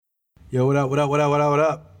Yo, what up, what up, what up, what up, what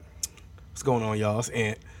up? What's going on, y'all? It's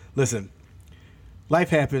Ant. Listen, life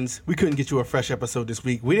happens. We couldn't get you a fresh episode this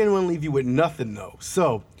week. We didn't want to leave you with nothing, though.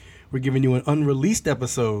 So, we're giving you an unreleased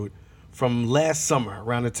episode from last summer,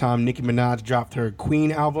 around the time Nicki Minaj dropped her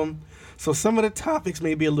Queen album. So, some of the topics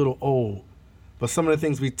may be a little old, but some of the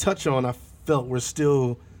things we touch on, I felt were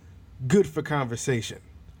still good for conversation.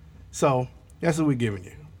 So, that's what we're giving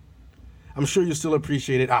you. I'm sure you'll still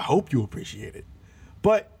appreciate it. I hope you appreciate it.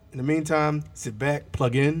 But in the meantime, sit back,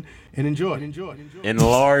 plug in, and enjoy.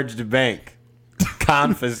 Enlarged bank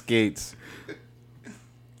confiscates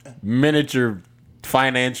miniature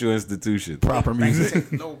financial institution. Proper music.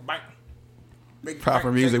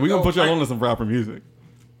 Proper music. We're going to put y'all on to some proper music.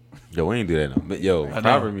 Yo, we ain't do that no. But yo,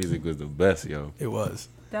 proper music was the best, yo. It was.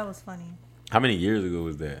 That was funny. How many years ago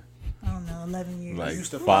was that? I don't know, 11 years. Like used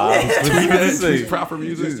to 5. Proper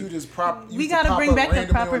music. We gotta bring back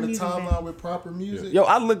the proper music. Timeline with proper music. Yo,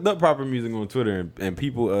 I looked up proper music on Twitter and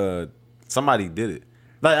people, somebody did it.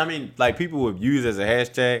 Like people would use it as a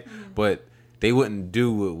hashtag, but they wouldn't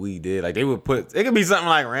do what we did. Like they would put, it could be something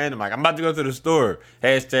like random, like I'm about to go to the store,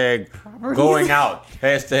 hashtag going out,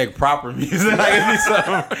 hashtag proper music. Like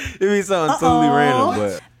it'd be something totally random,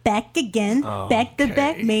 but. Back again, back to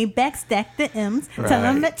back, Maybach, stack the M's. Tell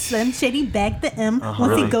him that Slim Shady bag the M.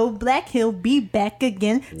 Once he go black, he'll be back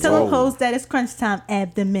again. Tell him hoes that it's crunch time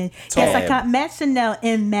abdomen. Yes, I caught Matt Chanel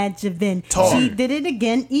and Mad Javin. She did it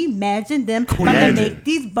again, imagine them. I'm gonna make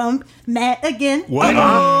these bums mad again.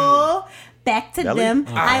 Oh, back to them.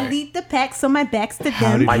 I lead the pack, so my back's to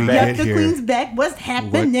them. Yup, the queen's back. What's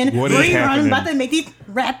happening? What is happening? About to make these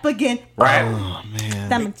rap again. Right. Oh, man.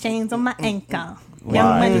 Diamond chains on my ankle. Wow.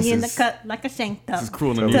 Young money This in the is- cut like a shank up. This is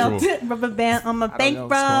cruel and unusual. Tip rubber band on my know what's bankroll.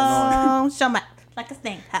 going on. Show my like a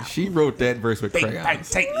snake house. She wrote that verse with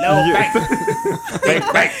crayons. Take little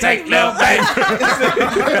back. Take little back.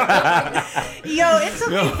 Yo, it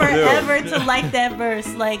took me forever to like that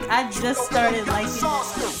verse. Like I just started liking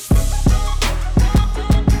it.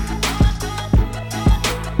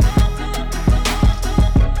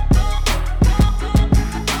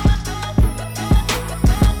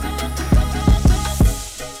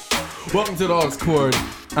 Welcome to the Aux Chord.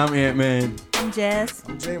 I'm Ant-Man, I'm Jazz.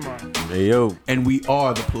 J-Mon. Hey, yo. and we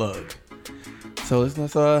are the plug. So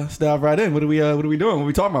let's dive right in. What are we doing? What are we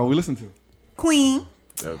talking about? What we listen to? Queen.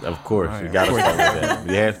 Of course. You got to start with that.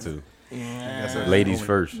 We have to. Ladies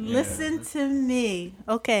first. Listen to me.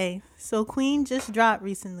 Okay, so Queen just dropped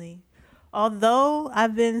recently. Although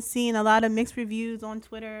I've been seeing a lot of mixed reviews on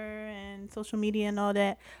Twitter and social media and all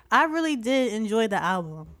that, I really did enjoy the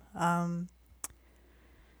album.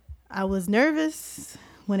 I was nervous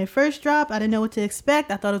when it first dropped. I didn't know what to expect.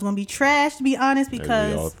 I thought it was going to be trash, to be honest, As we all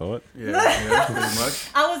because thought. Yeah, pretty much.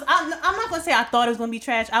 I'm not going to say I thought it was going to be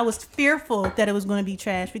trash. I was fearful that it was going to be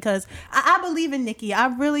trash because I believe in Nicki.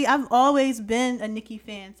 I've always been a Nicki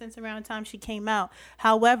fan since around the time she came out.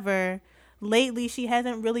 However, lately she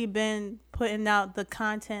hasn't really been putting out the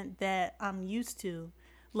content that I'm used to.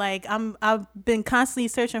 Like I've been constantly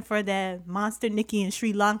searching for that monster Nicki in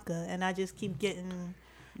Sri Lanka, and I just keep getting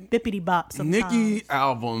bippity bop sometimes. Nicki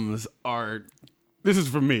albums are. This is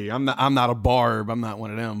for me. I'm not a barb. I'm not one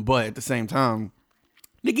of them. But at the same time,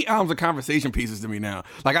 Nicki albums are conversation pieces to me now.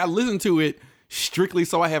 Like I listen to it strictly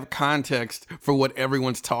so I have context for what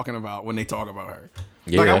everyone's talking about when they talk about her.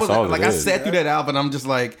 Yeah, that's all it I is. sat through that album. I'm just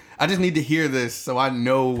like, I just need to hear this so I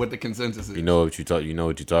know what the consensus is. You know what you're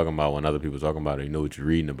talking about when other people are talking about it. You know what you're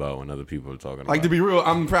reading about when other people are talking about Like to be real,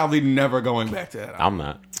 I'm probably never going back to that album. I'm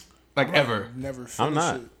not. Like ever. Never finished I'm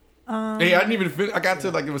not. it. Hey, I didn't even finish. I got to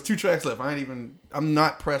like there was 2 tracks left. I'm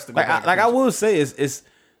not pressed to go back. I will say it's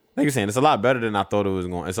like you're saying, it's a lot better than I thought it was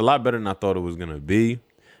going. It's a lot better than I thought it was gonna be.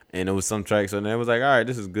 And it was some tracks and it was like, all right,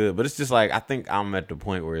 this is good. But it's just like I think I'm at the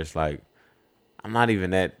point where it's like I'm not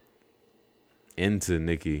even that into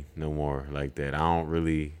Nicki no more like that. I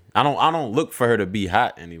don't look for her to be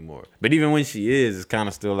hot anymore. But even when she is, it's kind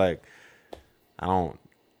of still like I don't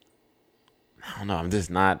know. I'm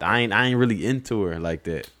just not. I ain't really into her like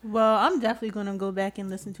that. Well, I'm definitely gonna go back and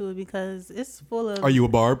listen to it because it's full of. Are you a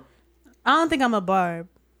barb? I don't think I'm a barb.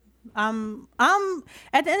 I'm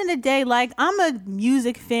at the end of the day, like I'm a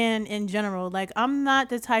music fan in general. Like I'm not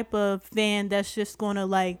the type of fan that's just gonna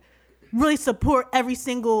like really support every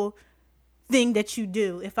single thing that you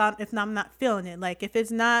do if I'm not feeling it. Like if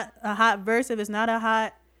it's not a hot verse, if it's not a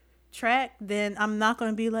hot track, then I'm not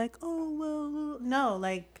gonna be like, oh well, no.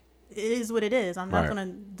 Like it is what it is. I'm not gonna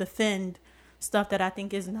defend stuff that I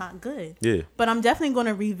think is not good. Yeah. But I'm definitely going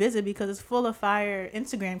to revisit because it's full of fire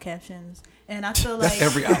Instagram captions. And I feel like... That's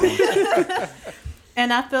every album.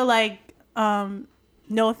 And I feel like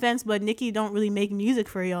no offense, but Nicki don't really make music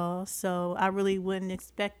for y'all, so I really wouldn't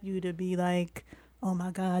expect you to be like, oh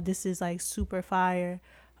my God, this is like super fire.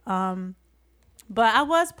 But I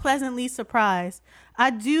was pleasantly surprised. I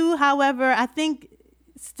do, however, I think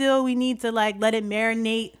still we need to like let it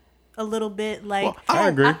marinate a little bit. Like, Well, I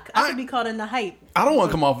agree. I could be caught in the hype. I don't want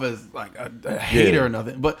to come off as like a hater or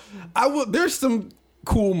nothing, but I will. There's some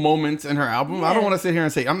cool moments in her album. I don't Yeah. want to sit here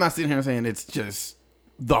and say I'm not sitting here and saying it's just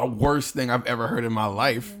the worst thing I've ever heard in my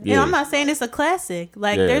life. Yeah, Yeah. I'm not saying it's a classic.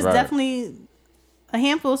 Like, Yeah, there's right. definitely a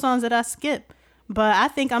handful of songs that I skip, but I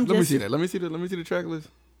think I'm Let me just. see that. Let me see the track list.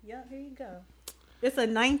 Yeah, here you go. It's a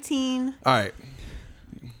 19. All right.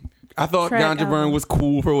 I thought Track Ganja Burn album. was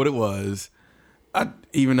cool for what it was.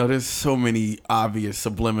 Even though there's so many obvious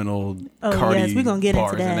subliminal Oh Cardi yes, we're gonna get into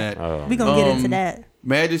bars in that. Oh. We're gonna get into that.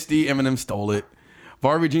 Majesty, Eminem stole it.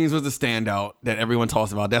 Barbie Dreams was the standout that everyone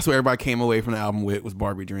talks about. That's what everybody came away from the album with, was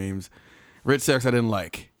Barbie Dreams. Rich Sex I didn't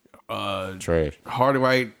like. Trash. Hard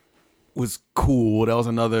Right was cool. That was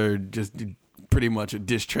another just pretty much a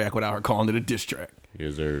diss track without her calling it a diss track.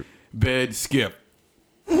 Yes, sir. Bed Skip.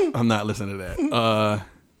 I'm not listening to that.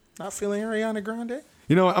 Not feeling Ariana Grande.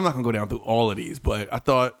 You know what? I'm not gonna go down through all of these, but I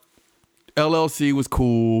thought LLC was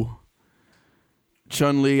cool.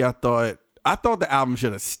 Chun-Li, I thought the album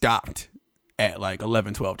should have stopped at like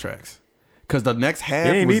 11, 12 tracks. Cause the next half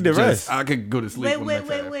You ain't was need the just, rest. I could go to sleep. on the next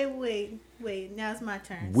half. Wait. Now it's my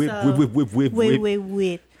turn. Whip, So- whip, whip, whip, whip, whip.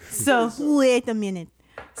 Wait. So wait a minute.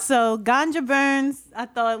 So Ganja Burns, I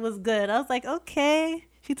thought it was good. I was like, okay,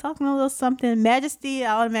 she talking a little something. Majesty,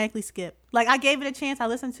 I automatically skip. Like, I gave it a chance. I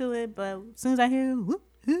listened to it, but as soon as I hear,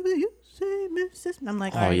 whoever you say, Mrs. I'm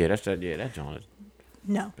like, Oh all right, yeah, that joint is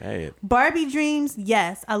no. bad. Barbie Dreams,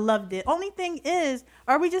 yes, I loved it. Only thing is,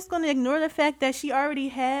 are we just going to ignore the fact that she already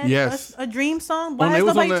had Yes. a dream song? Why It is was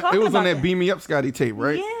on nobody that. talking It was about on that Beam Me Up Scotty tape,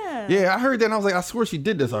 right? Yeah. Yeah, I heard that and I was like, I swear she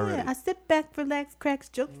did this already. Yeah, I sit back, relax, cracks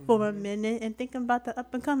jokes for a minute, and thinking about the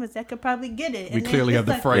up and comers that could probably get it. We And then clearly have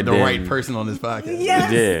it's the, like, And the then- right person on this podcast.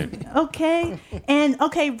 Yes. Yeah. Okay. And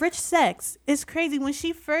okay, Rich Sex. It's crazy. When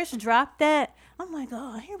she first dropped that, I'm like,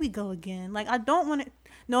 oh, here we go again. Like, I don't want to,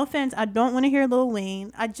 no offense, I don't want to hear Lil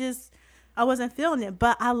Wayne. I wasn't feeling it.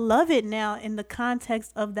 But I love it now in the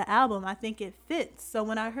context of the album. I think it fits. So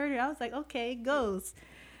when I heard it, I was like, okay, it goes.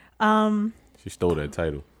 She stole that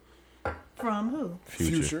title. From who?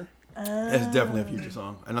 Future. That's definitely a Future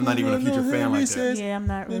song, and I'm not even a Future fan like that. Yeah, I'm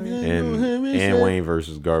not really. And Wayne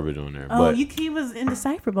versus Garbage on there. Oh, But he was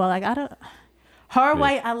indecipherable. Like, I don't. Hard Yeah.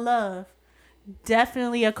 White, I love.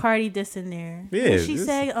 Definitely a Cardi diss in there. Yeah, What she this-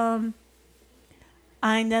 say?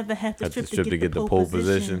 I never have to strip to get the pole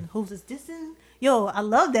position. Who's is dissing? Yo, I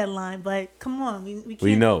love that line, but come on, we can't.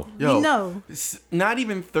 We know. Yo, We know. Not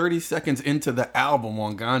even 30 seconds into the album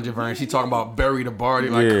on Ganja Burn, she talking about bury the body.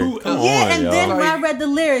 Like, Yeah. who Come else? Yeah, on, and y'all. then when I Like- read the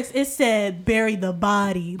lyrics, it said "bury the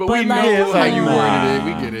body." But we know like, it's how like, you wow. worded it.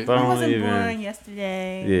 We get it. But I don't wasn't even- born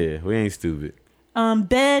yesterday. Yeah, we ain't stupid.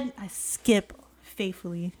 Bed, I skip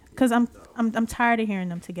faithfully because I'm tired of hearing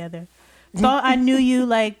them together. Thought I Knew You,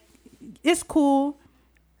 like, it's cool.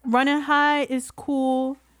 Running High is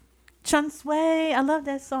cool. Chun Sway, I love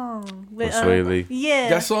that song. With, Sway Lee. Yeah,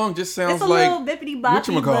 That song just sounds it's a like little bippity boppy.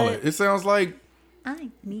 whatchamacallit. It sounds like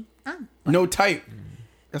I'm me. No Type.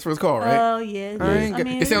 That's what it's called, right? Oh yeah. I ain't I got-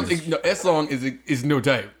 mean, it sounds. No, that song is No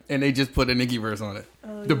Type, and they just put a Nicki verse on it.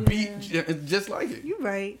 Oh, The yeah. beat is just like it. You're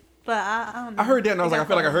right, but I don't know. I heard that and I was like, I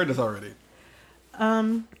feel like I heard this already.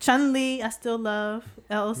 Chun-Li, I still love.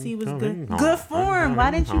 LLC was good. Chun-Li. Good Form.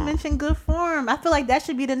 Why didn't you mention Good Form? I feel like that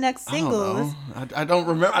should be the next I single. don't know. I don't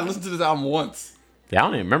remember. I listened to this album once. Yeah, I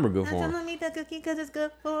don't even remember Good I'm Form. telling me the cookie because it's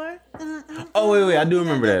good for. Oh, wait, I do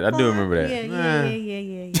remember that. I do remember that.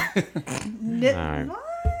 Yeah. Nip- Alright. What?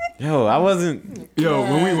 Yo, I wasn't. Yo,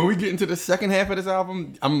 when we get into the second half of this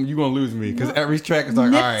album, you gonna lose me because every track is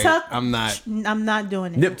like, Nip all right, Tuck. I'm not. I'm not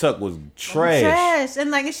doing it. Nip Tuck was trash. Trash.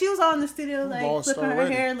 And like, if she was all in the studio, like Boss flipping her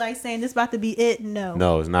already. hair, like saying this about to be it. No,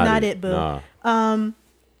 No, it's not. Not it, boo. Nah.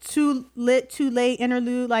 Too Lit, Too Late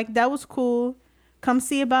interlude, like that was cool. Come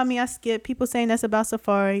See About Me, I skipped. People saying that's about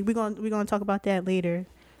Safari. We're gonna talk about that later.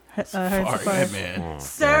 Her Safari. Yeah, man.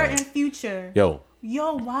 Sir and Future. Yo,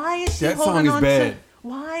 Why is she That holding song is on bad. to?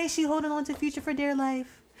 Why is she holding on to Future for dear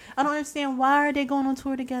life? I don't understand. Why are they going on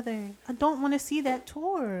tour together? I don't want to see that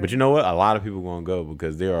tour. but you know what? A lot of people gonna go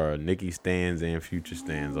because there are Nicki stands and Future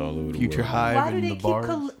stands all over the Future world. Hive Why do and they the keep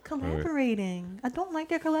bars. collaborating? I don't like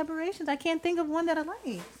their collaborations. I can't think of one that I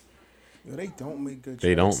like. Yo, they don't make good.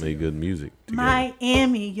 They don't choices. make good music together.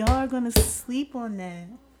 Miami, y'all are gonna sleep on that.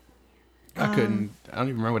 I couldn't. I don't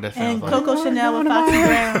even remember what that And sounds like. Coco Chanel with Foxy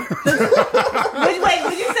Brown. Wait,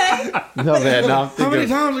 what you say? No, man, no, I'm How many thinking.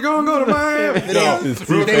 times are gonna go to Miami?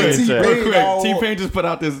 Real quick, T-Pain just put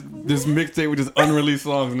out this mixtape with just unreleased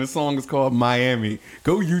songs, and this song is called Miami.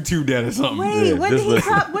 Go YouTube that or something. Wait, Yeah, when just did he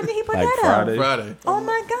listen. drop? When did he put Like that Friday. out? Friday. Oh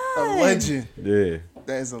my A god! legend. Yeah.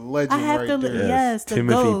 That is a legend I have right to. there. Yes, the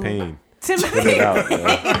Timothy GOAT. Payne. Put Timothy. it out, yo.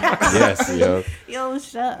 Yes, yo. Yo,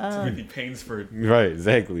 shut up. Timothy Painsford. Right,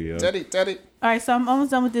 exactly, yo. Daddy. All right, so I'm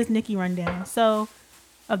almost done with this Nicki rundown. So,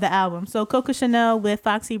 of the album. So, Coco Chanel with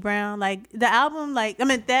Foxy Brown. Like, the album, like, I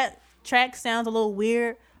mean, that track sounds a little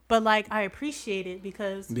weird, but, like, I appreciate it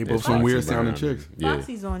because They both It's some Foxy weird Brown. sounding chicks. Yeah.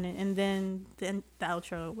 Foxy's on it, and then the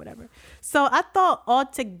outro or whatever. So, I thought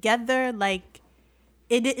altogether, like,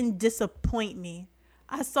 it didn't disappoint me.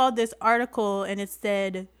 I saw this article, and it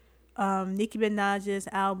said Nicki Minaj's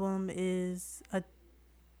album is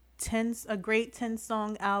a great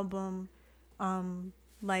 10-song album,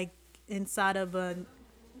 like inside of a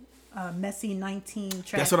messy 19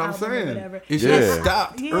 track. That's what I'm album or saying. whatever. It Yeah. just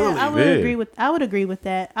stopped Yeah, early. I would Yeah. agree with. I would agree with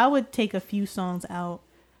that. I would take a few songs out,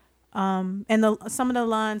 and some of the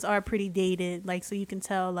lines are pretty dated. Like, so you can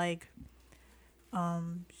tell, like,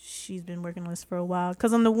 she's been working on this for a while.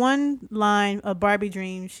 Because on the one line of Barbie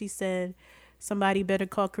Dream, she said, "Somebody better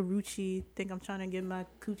call Karrueche. Think I'm trying to give my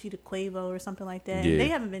coochie to Quavo or something like that." Yeah. They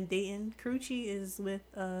haven't been dating. Karrueche is with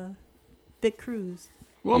Big Cruz.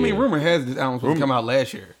 Well, I mean, Yeah. rumor has this album supposed to come out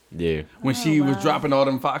last year Yeah. when she was wow. dropping all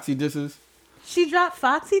them Foxy disses. She dropped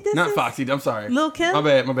Foxy. This Not is Foxy. I'm sorry. Lil' Kim? My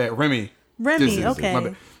bad. Remy. Remy. Disses. Okay. My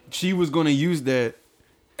bad. She was going to use that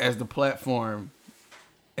as the platform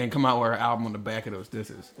and come out with her album on the back of those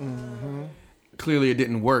disses. Clearly, it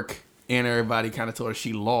didn't work, and everybody kind of told her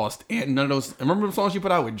she lost. And none of those. Remember the songs she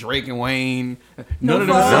put out with Drake and Wayne? None of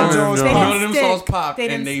them flaws. songs. They didn't None of them stick. songs popped, They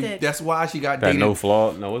and didn't stick. that's why she got That dated. no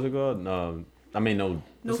flaw. No, what's it called? No, I mean no.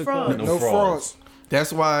 No what's it frauds. called? No frauds.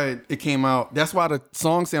 That's why it came out. That's why the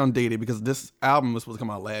song sound dated, because this album was supposed to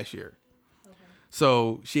come out last year.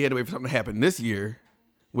 So she had to wait for something to happen this year,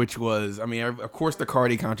 which was, I mean, of course, the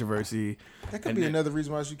Cardi controversy. That could be another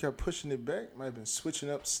reason why she kept pushing it back. Might have been switching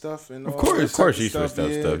up stuff and all course. that Of course, type she switched up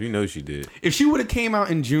yeah. stuff. You know she did. If she would have came out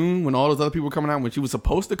in June when all those other people were coming out, when she was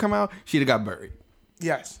supposed to come out, she'd have got buried.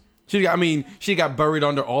 Yes. She got buried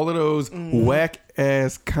under all of those whack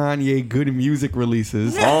ass Kanye good music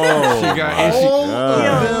releases. Oh, She got and she, All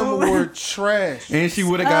of them were trash. and she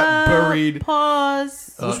would have got buried.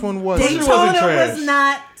 Pause. Which one was it? wasn't Daytona trash. was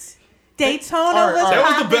not. Daytona All right, was. all right. That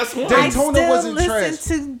was the popping. best one. I Daytona still wasn't listen trash.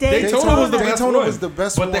 to Daytona was the best Daytona one. was the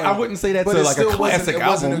best But one. I wouldn't say that But to it like a still classic wasn't, it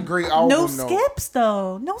wasn't a album. great album. No though. skips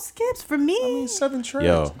though. No skips for me. 7 tracks.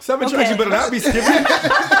 yo, 7 Okay. tracks, you better not be skipping.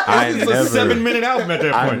 I It's a never, 7-minute album at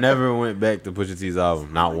that I point. never went back to Pusha T's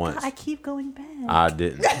album, not once. I keep going back. I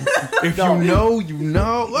didn't. If you know, you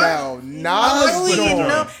know. Now, Nas Only, joint.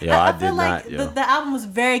 Yo, I feel did like not, yo. the album was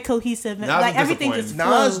very cohesive. And, Nas like was everything just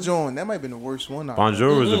disappointing. Nas flowed. joint. That might have been the worst one.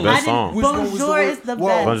 Bonjour was the I best didn't- song. Which one was the Bonjour worst? is the Whoa.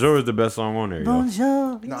 best. Bonjour is the best song on there, yo.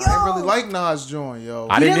 Bonjour. Nah, Yo. I didn't really like Nas joint, yo.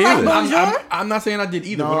 I You didn't didn't like either. Bonjour? I'm not saying I did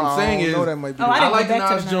either. No, what I'm saying I is, know that might be. Oh, I I didn't like go the back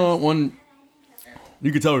to Nas the joint one.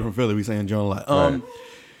 You can tell we're from Philly. We saying John a lot. Right.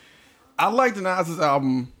 I liked the Nas's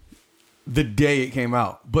album the day it came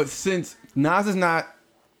out, but since Nas is not,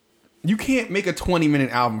 you can't make a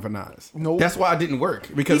 20-minute album for Nas. Nope. That's why it didn't work,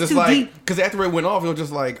 because He's it's too like, deep. because after it went off, it was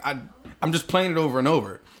just like I'm just playing it over and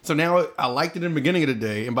over. So now I liked it in the beginning of the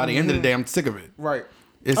day, and by the end of the day, I'm sick of it. Right.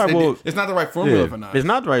 It's, All right, well, it's not the right formula for Yeah, Nas. it's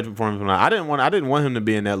not the right performance for Nas. I didn't want him to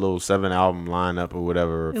be in that little 7 album lineup or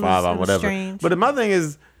whatever, or It was- 5 it album, was whatever. strange. But my thing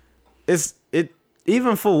is, it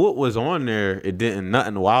even for what was on there, it didn't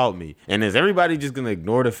nothing wowed me. And is everybody just gonna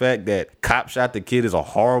ignore the fact that "Cop Shot the Kid" is a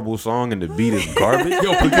horrible song and the beat is garbage?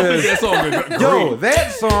 Yo, because that song is great. Yo,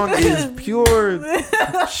 that song is pure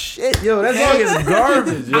shit. Yo, that song is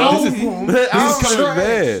garbage. Yo, that album is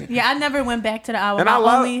bad. Yeah, I never went back to the album. And I I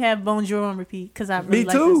love- only have Bonjour on repeat because I really Me like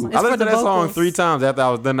that too. song. I It's for listened to the that song vocals. 3 times after I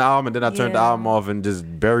was done the album, and then I turned the Yeah. album off and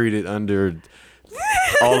just buried it under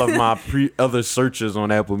all of my other searches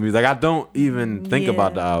on Apple Music. Like, I don't even think Yeah.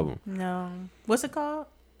 about the album. No. What's it called?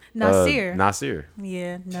 Nasir. Nasir.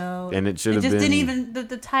 Yeah, no. And it should have just been- didn't even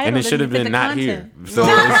the title. And it didn't should have fit been the not here. content. So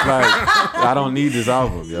it's like, I don't need this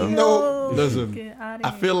album, yo. No. Listen, Get outta I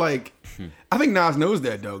here. feel like I think Nas knows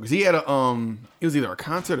that though, because he had a it was either a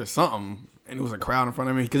concert or something, and it was a crowd in front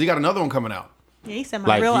of me because he got another one coming out. Yeah, he said my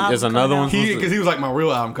Like, real album. there's another coming one? out. Because he was like, my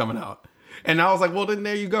real album coming out, and I was like, well, then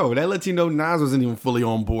there you go. That lets you know Nas wasn't even fully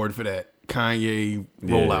on board for that Kanye Yeah.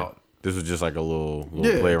 rollout. This was just like a little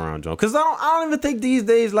Yeah. play around joint. Because I don't even think these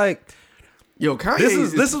days, like, Yo, Kanye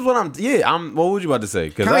this is what I'm, what was you about to say?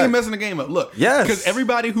 Because Kanye messing the game up. Look, Yes. because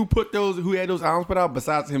everybody who had those albums put out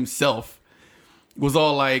besides himself was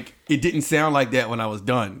all like, it didn't sound like that when I was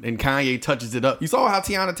done. And Kanye touches it up. You saw how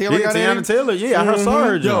Tiana Taylor got in? Tiana Taylor. Yeah, I saw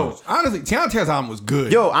her. Yo, honestly, Tiana Taylor's album was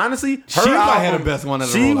good. Yo, honestly, her She probably album had the best one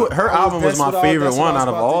of the rollout. Her album was my favorite one out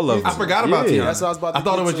of all of them. I forgot about Tiana. That's what I was about to I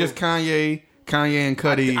thought it get was to. just Kanye and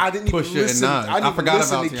Cudi, I didn't even Pusha, listen. and Nas. I didn't forgot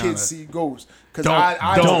listen about to Tiana. Kids See Ghosts because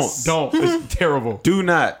Don't. It's terrible. Do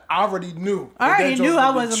not. I already knew. I already that knew joint I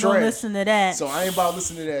would be wasn't gonna trash. listen to that. So I ain't about to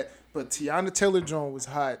listen to that. But Tiana Taylor joint was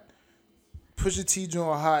hot. Pusha T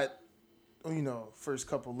joint hot. You know, first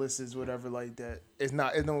couple listens, whatever like that. It's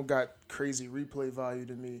not. It don't got crazy replay value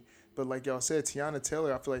to me. But like y'all said, Tiana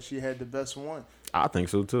Taylor, I feel like she had the best one. I think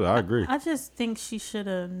so too. I agree. I just think she should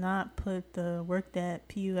have not put the Work That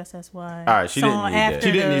PUSSY All right, she didn't song need that. after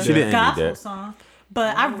She didn't the need that. She didn't need gospel that. song.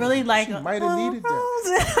 But I really like. She might have needed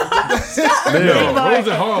Yo, Rose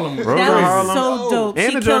in Harlem. Rose That in was Harlem. so dope.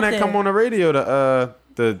 And She the joint killed that it. come on the radio,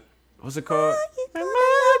 the what's it called?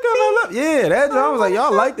 Yeah, that joint. I was like,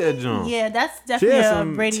 y'all like that joint. Yeah, that's She definitely had a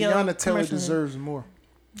some- radio. Tiana Taylor commercial. deserves more.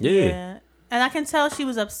 Yeah. And I can tell she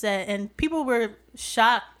was upset, and people were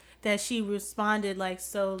shocked that she responded like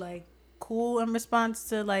so like cool in response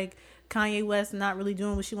to like Kanye West not really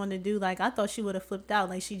doing what she wanted to do. Like I thought she would have flipped out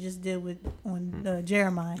like she just did with on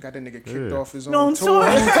Jeremiah. Got that nigga kicked off his own On tour. tour.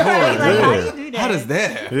 Like, how you do that? How does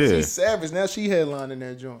that? Yeah. She's savage. Now she headlining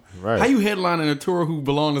that joint. Right. How you headlining a tour who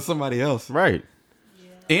belonged to somebody else Right.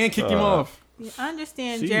 and kick him off? Yeah, I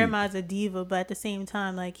understand She- Jeremiah's a diva, but at the same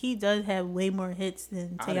time, like he does have way more hits than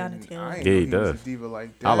Tiana Taylor. I ain't Yeah, know he he was a does. diva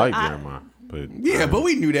like that. I like Jeremiah, but Yeah, but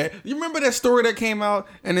we knew that. You remember that story that came out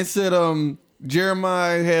and it said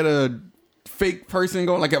Jeremiah had a fake person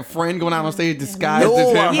going, like a friend going out on stage disguised No, as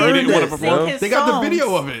him. I He heard didn't want to that, perform. yo. They got the Songs.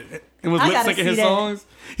 video of it. It was I lip gotta syncing see his that. songs.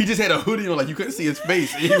 He just had a hoodie on, like you couldn't see his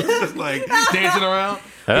face. He was just like dancing around.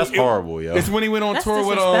 that's It- horrible, yo. It's when he went on That's tour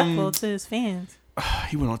with disrespectful to his fans.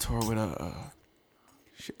 he went on tour with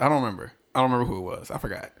I don't remember. I don't remember who it was. I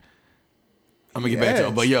forgot. I'm gonna get back to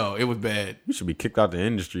it, but yo, it was bad. You should be kicked out the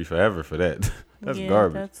industry forever for that. That's Yeah,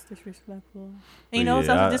 garbage. That's disrespectful. And you know what's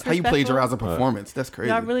Yeah, also I- How you disrespectful? plagiarize a performance? That's crazy.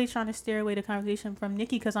 Y'all really trying to steer away the conversation from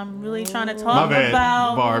Nicki because I'm really trying to My talk bad,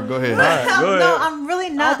 about. Barb. Go ahead. Go No, ahead. I'm really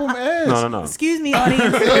not. No. Excuse me,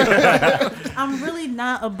 audience. I'm really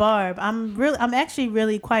not a Barb. I'm actually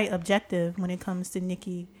really quite objective when it comes to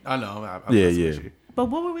Nicki. I know. I Yeah, mess with yeah. you. But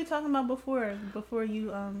what were we talking about before? Before you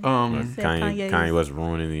said Kanye was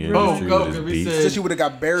ruining the Oh, industry go, with his 'cause we beats. said- So she would have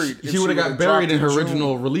got buried. if She would have got would've buried dropped in her June.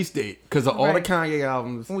 original release date because of all the Right. Kanye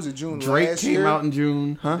albums. When was it? June Drake last came year? out in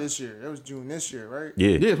June, huh? This year. That was June this year, right? Yeah.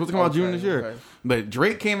 Yeah, it's supposed to come out June Okay, this year. okay. But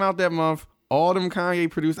Drake came out that month. All them Kanye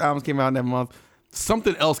produced albums came out that month.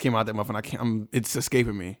 Something else came out that month, and I can't. It's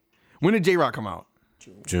escaping me. When did J Rock come out?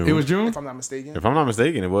 June. It was June. If I'm not mistaken. If I'm not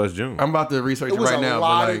mistaken, it was June. I'm about to research It it was right a now.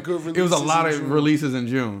 lot But of like, good it was a releases lot in of June. releases in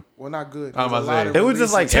June. Well, not good. I was about to say, It was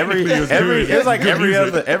just like every Technically, it was like good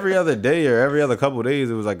music. every other day or every other couple of days.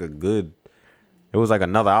 It was like a good. It was like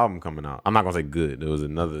another album coming out. I'm not gonna say good. There was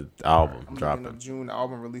another album I'm dropping. looking up June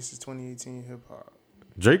album releases 2018 hip hop.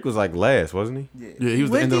 Drake was like last, wasn't he? Yeah. Yeah, he was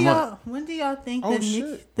the end of the month. When do y'all think Oh, the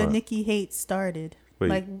shit. the What? Nicki hate started? Wait.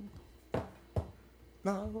 Like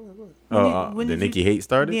No, go ahead. when The did you- Nicki hate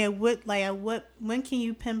started. yeah, when can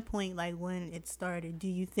you pinpoint like when it started? Do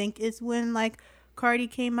you think it's when like Cardi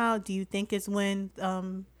came out? Do you think it's when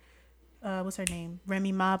what's her name?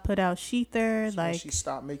 Remy Ma put out Sheether? When Like she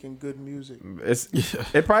stopped making good music.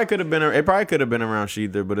 It probably could have been. It probably could have been around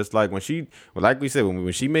Sheether, but it's like when she, well, like we said,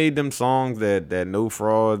 when she made them songs that no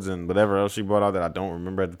frauds and whatever else she brought out that I don't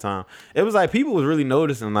remember at the time. It was like people was really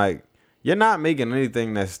noticing like. You're not making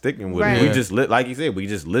anything that's sticking with Right. it. We Yeah. just like you said, we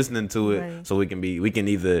just listening to it, Right. so we can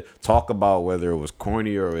either talk about whether it was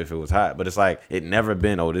corny or if it was hot. But it's like it never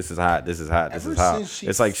been. Oh, this is hot. This is hot. This Ever is hot. since she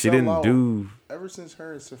It's like she fell didn't out, do. Ever since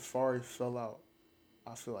her and Safari fell out,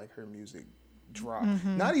 I feel like her music dropped.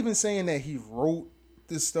 Mm-hmm. Not even saying that he wrote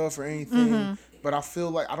this stuff or anything, Mm-hmm. but I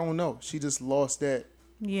feel like I don't know. She just lost that.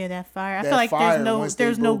 yeah, that fire. I That feel like fire once they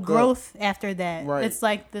there's no broke up. growth after that. Right. It's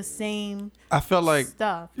like the same I felt like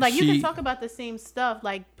stuff. Like you can she- talk about the same stuff.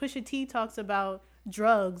 Like Pusha T talks about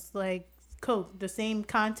drugs, like coke, the same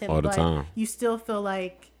content. All the but time. You still feel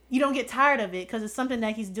like you don't get tired of it because it's something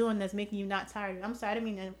that he's doing that's making you not tired. I'm sorry, I didn't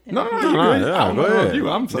mean to. No, No, good. yeah, I don't go know ahead. you.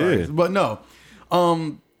 I'm sorry, Yeah. but no.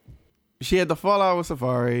 She had the fallout with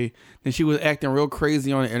Safari. Then she was acting real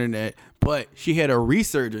crazy on the internet. But she had a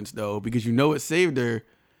resurgence though, because you know what saved her.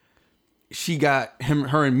 She got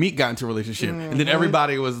her and Meek got into a relationship, and then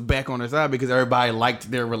everybody was back on her side because everybody liked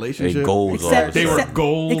their They relationship. goals all Except, They were except,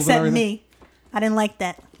 goals and except everything? me. I didn't like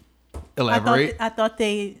that. Elaborate. I thought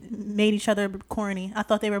they made each other corny. I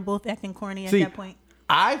thought they were both acting corny at See, that point.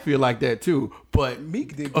 I feel like that too, but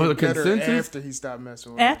Meek did Oh, get the better consensus? after he stopped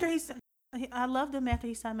messing with her. After I loved him after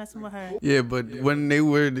he stopped messing with her. yeah, but when they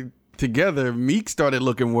were together, Meek started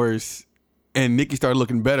looking worse, and Nicki started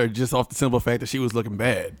looking better just off the simple fact that she was looking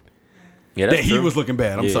bad. Yeah, That that's he true. was looking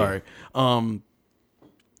bad. I'm Yeah. sorry.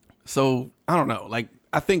 So I don't know. Like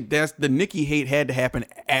I think that's the Nicki hate had to happen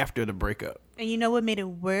after the breakup. And you know what made it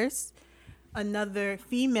worse? Another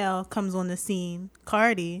female comes on the scene,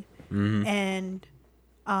 Cardi, and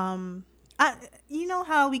you know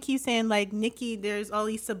how we keep saying like Nicki, there's all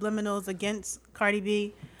these subliminals against Cardi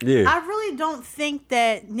B. Yeah. I really don't think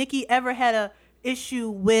that Nicki ever had a issue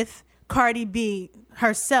with Cardi B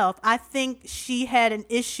herself. I think she had an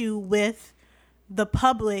issue with the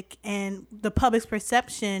public and the public's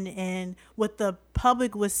perception and what the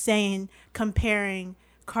public was saying comparing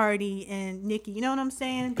Cardi and Nicki. You know what I'm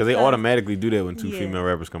saying? Because they automatically do that when two Yeah. female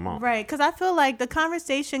rappers come on. Right, because I feel like the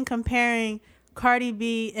conversation comparing Cardi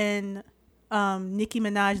B and Nicki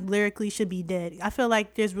Minaj lyrically should be dead. I feel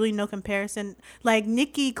like there's really no comparison. Like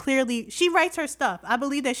Nicki clearly, she writes her stuff. I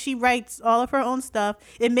believe that she writes all of her own stuff.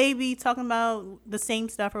 It may be talking about the same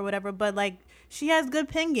stuff or whatever, but like she has good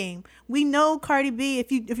pen game. We know Cardi B.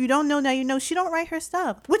 If you don't know now, you know she don't write her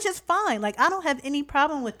stuff, which is fine. Like I don't have any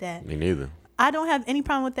problem with that. Me neither. I don't have any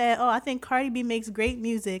problem with that at all. I think Cardi B makes great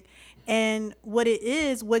music. And what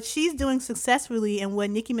she's doing successfully and what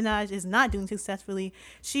Nicki Minaj is not doing successfully,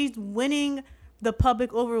 she's winning the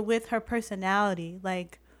public over with her personality,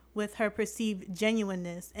 like with her perceived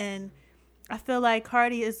genuineness. And I feel like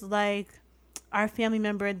Cardi is like our family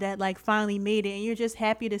member that like finally made it, and you're just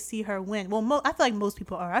happy to see her win. Well, I feel like most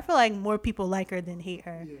people are. I feel like more people like her than hate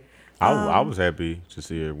her. Yeah. I was happy to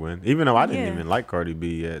see her win, even though I didn't Yeah. even like Cardi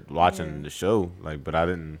B yet watching the show. Like, but I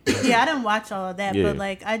didn't. Yeah, I didn't watch all of that, Yeah. but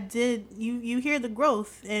like I did. You hear the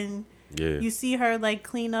growth and Yeah. you see her like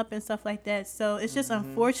clean up and stuff like that. So it's just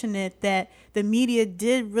unfortunate that the media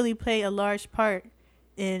did really play a large part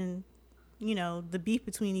in, you know, the beef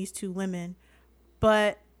between these two women.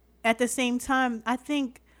 But at the same time, I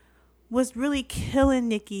think what's really killing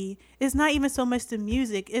Nicki is not even so much the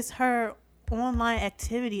music; it's her online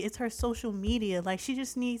activity, it's her social media. Like she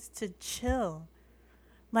just needs to chill.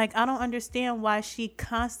 Like I don't understand why she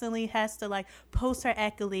constantly has to like post her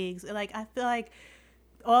accolades. Like I feel like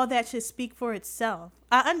all that should speak for itself.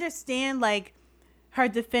 I understand like her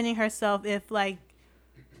defending herself if like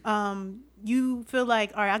you feel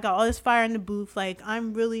like, all right, I got all this fire in the booth, like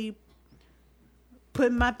I'm really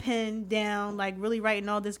putting my pen down, like really writing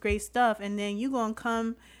all this great stuff, and then you gonna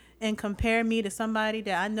come and compare me to somebody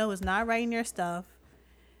that I know is not writing their stuff,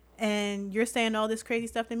 and you're saying all this crazy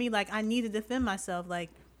stuff to me. Like I need to defend myself. Like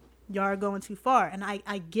y'all are going too far, and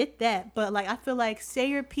I get that, but like I feel like say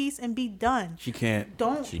your piece and be done. She can't.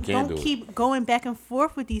 Don't do it. keep going back and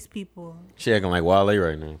forth with these people. She acting like Wale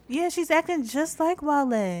right now. Yeah, she's acting just like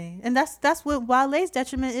Wale, and that's what Wale's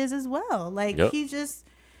detriment is as well. Like Yep.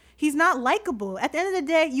 he's not likable. At the end of the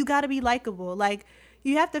day, you got to be likable. Like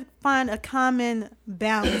you have to find a common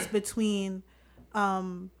balance between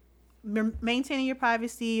maintaining your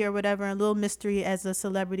privacy or whatever, and a little mystery as a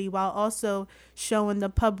celebrity, while also showing the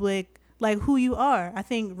public like who you are. I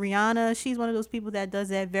think Rihanna, she's one of those people that does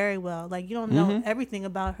that very well. Like you don't know everything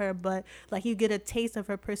about her, but like you get a taste of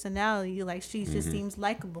her personality. Like she just seems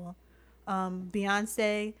likable.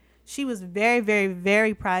 Beyonce, she was very, very,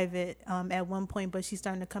 very private at one point, but she's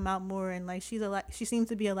starting to come out more, and like she seems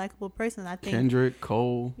to be a likable person. I think Kendrick,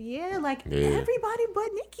 Cole. yeah, like Yeah. everybody but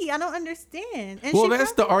Nicki. I don't understand. And Well, she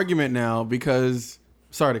that's the argument now because.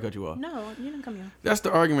 Sorry to cut you off. No, you didn't come here. That's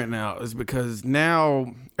the argument now, is because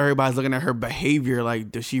now everybody's looking at her behavior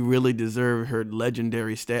like, does she really deserve her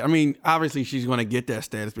legendary status? I mean, obviously she's going to get that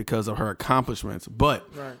status because of her accomplishments,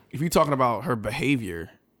 but Right. if you're talking about her behavior,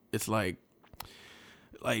 it's like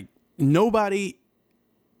nobody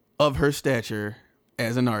of her stature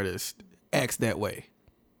as an artist acts that way.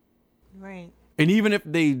 Right. And even if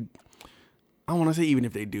they, I want to say even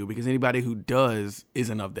if they do, because anybody who does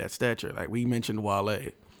isn't of that stature. Like we mentioned Wale.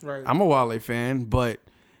 Right. I'm a Wale fan, but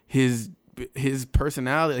his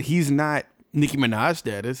personality, he's not Nicki Minaj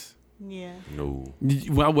status. Yeah. No.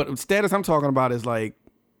 Well, what status I'm talking about is like,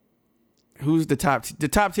 who's the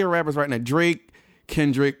top tier rappers right now? Drake,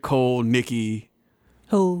 Kendrick, Cole, Nicki.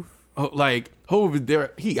 Hove. Oh, like Hove is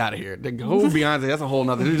there. He out of here. The Hove, Beyonce. That's a whole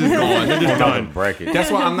nother. They're just gone. They're just Another done. bracket. That's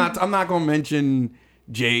why I'm not gonna mention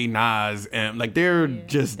Jay, Nas, and like they're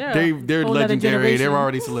just They're they're a whole nother legendary. They're generation.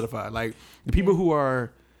 already solidified. Like the people who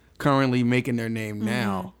are currently making their name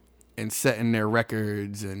now and setting their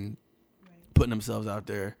records and putting themselves out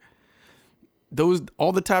there. Those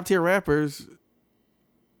all the top tier rappers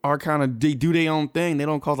are kind of they do their own thing. They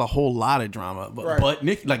don't cause a whole lot of drama, but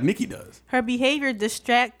Nicki does. Her behavior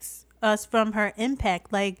distracts us from her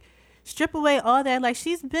impact. Like, strip away all that. Like,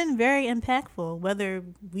 she's been very impactful, whether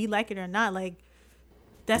we like it or not. Like,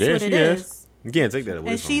 that's what it is. You can't take that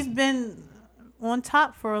away And from she's her. been on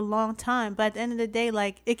top for a long time. But at the end of the day,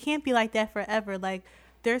 like, it can't be like that forever. Like,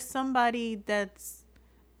 there's somebody that's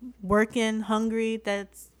working, hungry,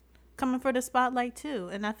 that's coming for the spotlight too.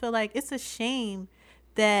 And I feel like it's a shame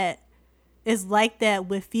that it's like that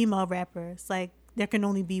with female rappers. Like, there can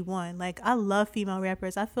only be one. Like, I love female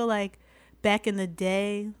rappers. I feel like back in the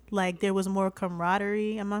day, like, there was more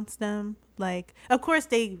camaraderie amongst them. Like, of course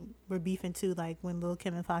they were beefing too, like when Lil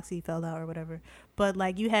Kim and Foxy fell out or whatever. But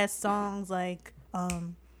like, you had songs like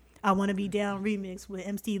I Wanna Be Down remix with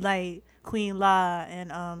MC Lyte, Queen La,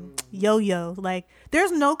 and Yo Yo. Like,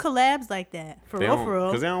 there's no collabs like that for real.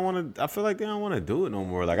 Because they don't want to. I feel like they don't want to do it no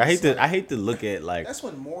more. Like, I hate to look at like. That's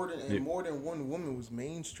when more than one woman was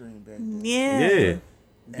mainstream back then. Yeah.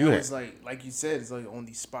 Now it's like you said, it's like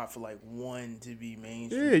only spot for like one to be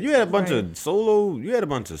mainstream. Yeah, you had a bunch of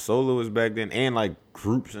soloists back then, and like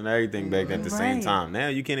groups and everything back then at the same time. Now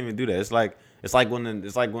you can't even do that. It's like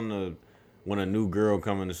when a new girl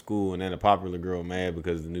coming to school and then a popular girl mad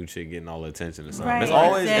because the new chick getting all the attention or something. Right, It's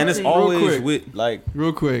always exactly. and it's Real always quick. with like.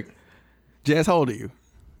 Real quick, Jazz, how old are you?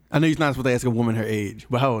 I know you're not supposed to ask a woman her age,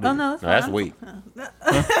 but how old are Oh you? no, it's No, that's fine. weight.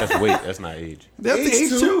 That's weight. That's not age. That's Age age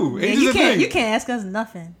too. too. Yeah, Age is you a can't thing. You can't ask us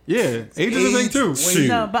nothing. Yeah, age is a thing too. Shoot.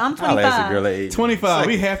 No, but I'm I'll ask a 25. girl at age. 25.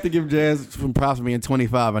 We have to give Jazz some props for being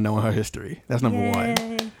 25 and knowing her history. That's number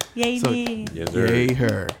one. Yay So- me. Yes, sir. Yay,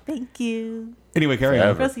 her. Thank you. Anyway, carry on.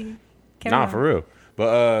 Forever. Proceed. Carry Nah, on. for real.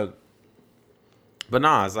 But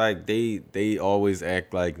nah, it's like they always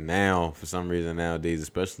act like now for some reason nowadays,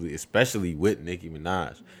 especially with Nicki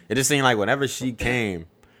Minaj. It just seemed like whenever she came,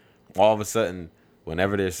 all of a sudden,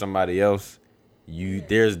 whenever there's somebody else,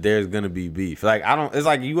 there's gonna be beef. Like it's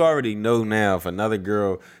like you already know now if another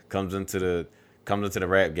girl comes into the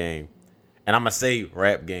rap game, and I'm gonna say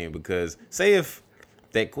rap game because say if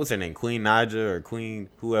what's her name, Queen Naja or Queen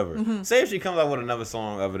whoever. Mm-hmm. Say if she comes out with another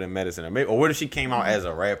song other than Medicine, or what if she came out as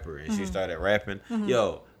a rapper and she started rapping?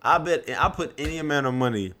 Yo, I bet I put any amount of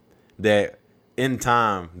money that in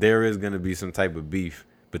time there is gonna be some type of beef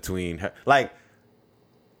between her. Like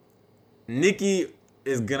Nicki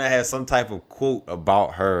is gonna have some type of quote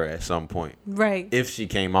about her at some point. Right. If she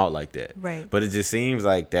came out like that. Right. But it just seems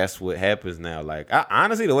like that's what happens now. Like,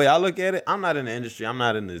 honestly, the way I look at it, I'm not in the industry. I'm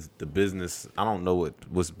not in the business. I don't know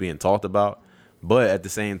what's being talked about. But at the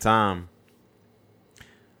same time,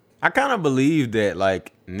 I kind of believe that,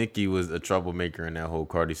 like, Nicki was a troublemaker in that whole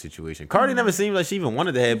Cardi situation. Cardi never seemed like she even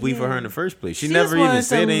wanted to have beef with her in the first place. She never just even wanted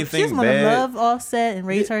said to- anything She just wanted bad. to love Offset and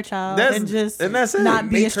raise her child and that's it. not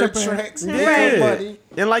be a Make her stripper. tracks, Yeah. make her money.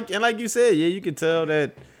 And like you said, yeah, you could tell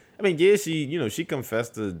that. I mean, yeah, she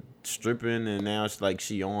confessed to stripping, and now it's like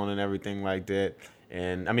she on and everything like that.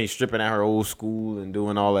 And I mean, stripping at her old school and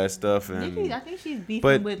doing all that stuff. And Nicki, I think she's beefing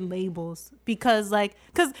but- with labels because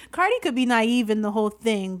Cardi could be naive in the whole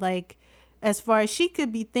thing. Like, as far as she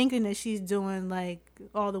could be thinking that she's doing like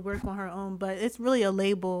all the work on her own, but it's really a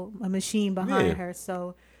label, a machine behind Yeah. her.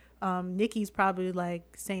 So Nicki's probably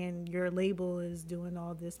like saying your label is doing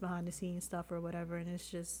all this behind the scenes stuff or whatever, and it's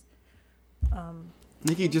just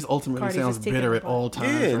Nicki just ultimately Cardi sounds just taking bitter it at all apart.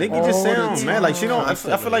 times. yeah, for Nicki all just the sounds time. mad. Like she don't. I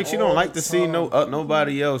feel like she don't All like the to see time.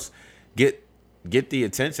 nobody else get the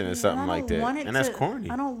attention or something I like don't that, want it and that's to- corny.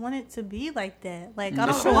 I don't want it to be like that. Like, I I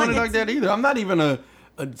don't don't want want it like to- that either. I'm not even a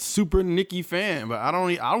super Nicki fan, but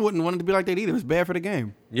I wouldn't want it to be like that either. It's bad for the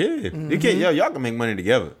game. Yeah, you can't. Y'all can make money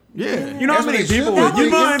together. Yeah. You know how That's many what they people? should be You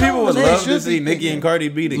know how many people would They love to should see be Nicki thinking. and Cardi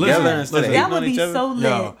B together Listen, instead of listen. hating that would on each be other? so lit.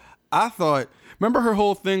 Yo, I thought. Remember her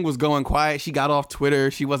whole thing was going quiet. She got off Twitter.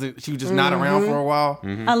 She was just not around for a while.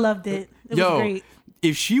 I loved it. It Yo, was great.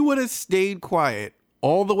 if she would have stayed quiet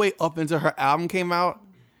all the way up until her album came out,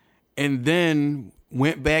 and then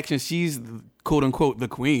went back since she's quote unquote the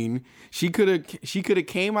queen, she could have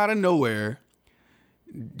came out of nowhere,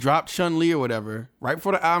 dropped Chun Li or whatever right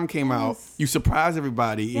before the album came out. You surprise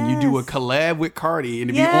everybody and you do a Yes. collab with Cardi and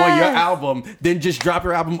to be on your Yes. album, then just drop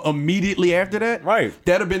your album immediately after that. Right.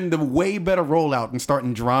 That'd have been the way better rollout than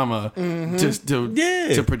starting drama just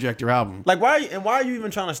to project your album. Like why are you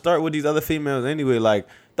even trying to start with these other females anyway? Like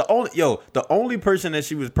the only person that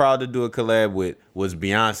she was proud to do a collab with was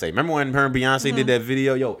Beyonce. Remember when her and Beyonce did that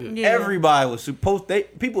video? Yo, Yeah. everybody was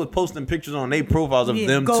people was posting pictures on their profiles of Yeah,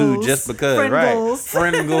 them too, goals. just because, Friend right? goals.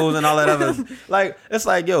 Friend goals and all that other. Like it's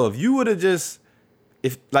like, yo, if you would have just.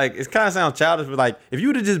 If like it kind of sounds childish, but like if you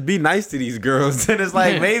would have just be nice to these girls, then it's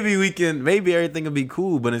like maybe everything would be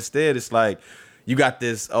cool. But instead, it's like you got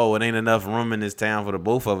this, oh, it ain't enough room in this town for the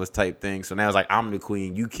both of us type thing. So now it's like, I'm the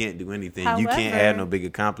queen. You can't do anything. You can't However- have no big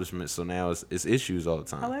accomplishments. So now it's issues all the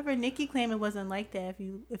time. However, Nicki claimed it wasn't like that.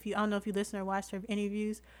 If you I don't know if you listen or watched her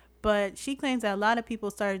interviews, but she claims that a lot of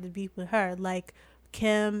people started to beef with her, like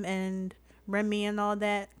Kim and Remy and all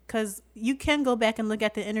that. Because you can go back and look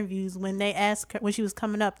at the interviews when they ask her, when she was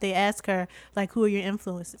coming up, they ask her like, who are your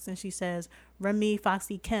influences, and she says Remy,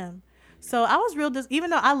 Foxy, Kim. So I was even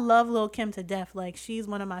though I love Lil' Kim to death, like she's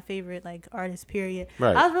one of my favorite like artists, period.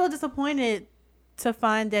 Right. I was real disappointed to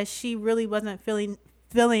find that she really wasn't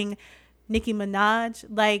feeling Nicki Minaj.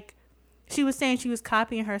 Like she was saying she was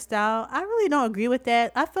copying her style. I really don't agree with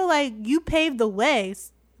that. I feel like you paved the way.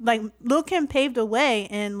 Like Lil' Kim paved the way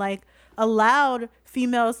and like allowed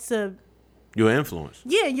females to. You're an influence.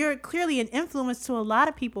 Yeah, you're clearly an influence to a lot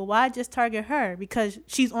of people. Why just target her? Because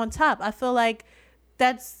she's on top. I feel like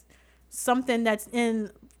that's something that's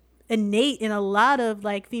innate in a lot of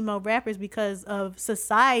like female rappers because of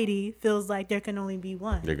society feels like there can only be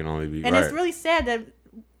one. There can only be And right. it's really sad that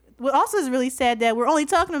what also is really sad that we're only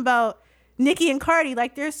talking about Nicki and Cardi.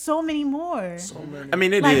 Like there's so many more. So many. I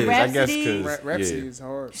mean, it Like is. I guess Rhapsody. because Rhapsody is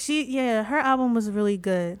hard. Her album was really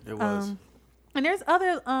good. It was. And there's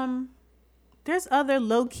other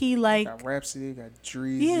low key like Got Rhapsody, got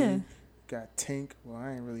Dreezy, Yeah. got Tink. Well,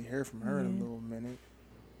 I ain't really heard from her in a little minute.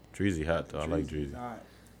 Dreezy hot though. I like Dreezy's Dreezy. hot.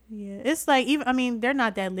 yeah, it's like even I mean they're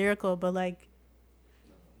not that lyrical, but like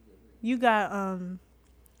you got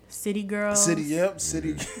City Girls. City, yep,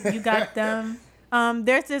 City. You got them.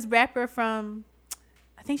 There's this rapper from,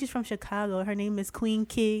 I think she's from Chicago. Her name is Queen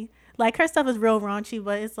Key. Like her stuff is real raunchy,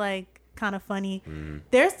 but it's like kind of funny.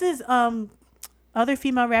 There's this other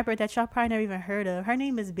female rapper that y'all probably never even heard of. Her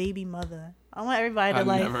name is Baby Mother. I want everybody to I've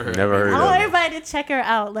like. never heard. Never heard I of want it. everybody to check her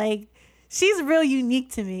out. Like she's real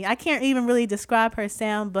unique to me. I can't even really describe her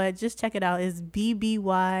sound, but just check it out. It's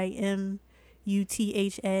BBYMUTHA.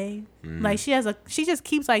 Like she just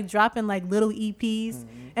keeps like dropping like little EPs,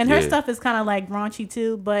 and her Yeah. stuff is kind of like raunchy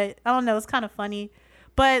too. But I don't know, it's kind of funny.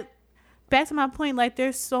 But back to my point, like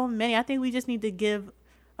there's so many. I think we just need to give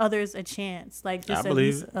others a chance, like just I at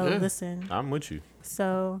believe least it. Yeah. listen. I'm with you.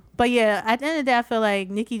 So, but yeah, at the end of the day, I feel like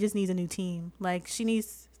Nicki just needs a new team. Like she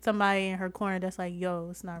needs somebody in her corner that's like, yo,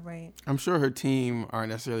 it's not right. I'm sure her team aren't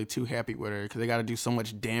necessarily too happy with her because they got to do so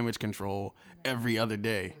much damage control every other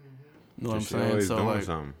day. You know what I'm She's saying? always So doing like,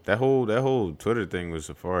 something. That whole Twitter thing with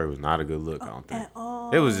Safari was not a good look. I don't think. At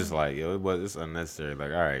all. It was just like, yo, it's unnecessary.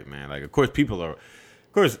 Like, all right, man. Like, of course, people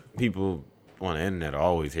on the internet are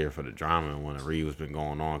always here for the drama and want to read what's been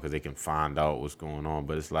going on because they can find out what's going on.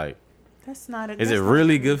 But it's like, That's not a. is that's it not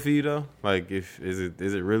really true. good for you though? Like, is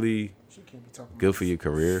it really She can't be talking good about for your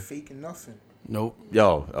career? faking nothing. nope.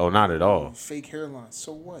 Yo, oh, not at all. Fake hairline.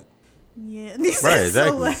 So what? Yeah. Right,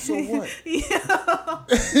 exactly. So what?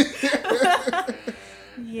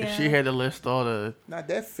 Yeah. She had to list all the. Not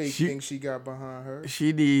that fake She- thing she got behind her.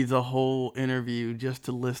 She needs a whole interview just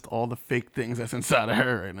to list all the fake things that's inside of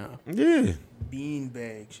her right now. Yeah,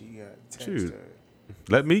 Beanbag she got attached Shoot. to her.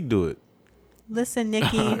 let Meek do it. Listen,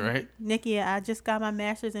 Nikki. Right? Nikki, I just got my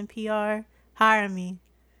master's in PR. Hire me.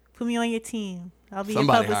 Put me on your team. I'll be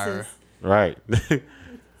Somebody your hire her. publicist. Right.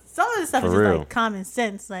 Some of the stuff For is just real. like common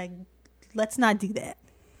sense. Like, let's not do that.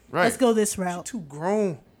 Right. Let's go this route. Too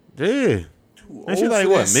grown. Yeah. Too And she old like, for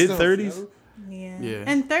what, that stuff, mid-30s? yo. Yeah. Yeah.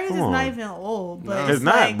 And 30s is Come on. not even old, but It's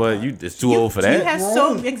not, like, but it's too old for You that. have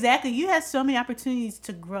you have so many opportunities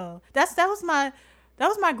to grow. That was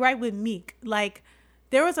my gripe with Meek. Like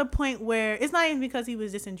there was a point where it's not even because he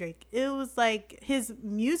was dissing Drake. It was like his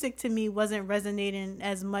music to me wasn't resonating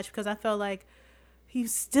as much because I felt like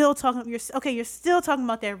he's still talking. You're still talking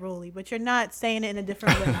about that Rolly, but you're not saying it in a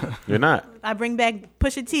different way. You're not. I bring back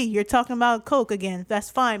Pusha T. You're talking about Coke again. That's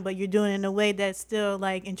fine, but you're doing it in a way that still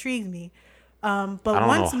like intrigues me. But I don't know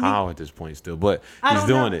once how at this point still, but I he's don't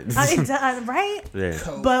doing know. it. Right?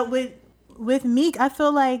 Yeah. But with Meek, I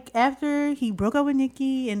feel like after he broke up with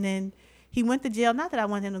Nicki and then he went to jail. Not that I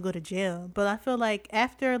want him to go to jail, but I feel like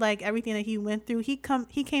after like everything that he went through, he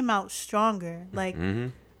came out stronger. Like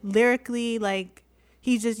lyrically, like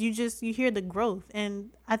you hear the growth,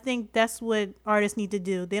 and I think that's what artists need to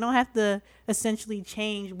do. They don't have to essentially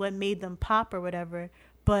change what made them pop or whatever,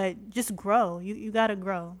 but just grow. You gotta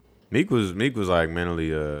grow. Meek was like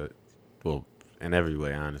mentally well, in every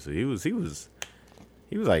way, honestly. He was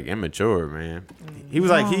like immature, man. He was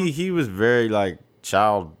like he was very like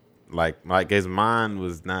child like his mind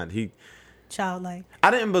was not Childlike.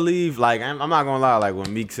 I didn't believe like I'm not gonna lie, like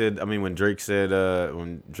when Drake said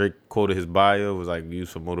when Drake quoted his bio, it was like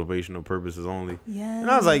used for motivational purposes only. Yeah.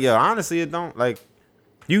 And I was like, yo, honestly, it don't like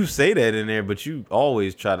you say that in there, but you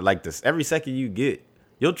always try to like this. Every second you get,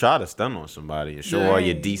 you'll try to stun on somebody and show all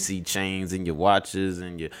your Right. DC chains and your watches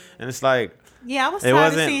and it's like. Yeah, I was It tired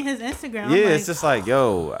of wasn't- seeing his Instagram. Yeah, I'm it's just like,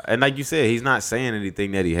 yo, and like you said, he's not saying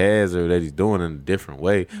anything that he has or that he's doing in a different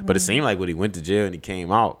way. But it seemed like when he went to jail and he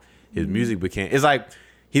came out, his music became. It's like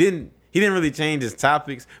he didn't really change his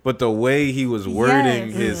topics, but the way he was wording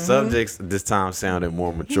Yes. his subjects this time sounded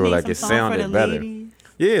more he mature. made Like some it song for sounded the better. ladies.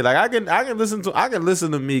 Yeah, like I can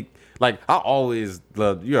listen to Meek. Like I always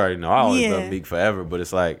love. You already know I always Yeah. love Meek forever. But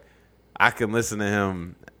it's like I can listen to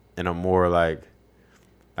him in a more like.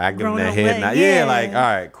 I give him that Grown head away, now. Yeah, yeah. like all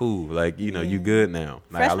right, cool. Like you know, you good now.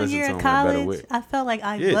 Like I Freshman listen year to in him in a better way. college, I felt like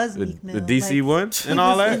I Yeah, was the, Meek Mill. the DC like, one he and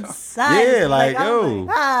all was that. inside Yeah, me. like, I'm yo.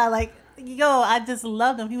 like yo, I just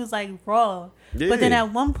loved him. He was like raw. But then Yeah.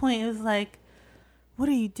 at one point, it was like, what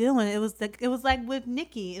are you doing? It was like with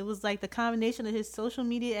Nicki. It was like the combination of his social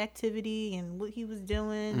media activity and what he was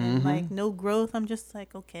doing, and like no growth. I'm just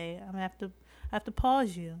like, okay, I have to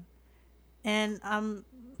pause you. And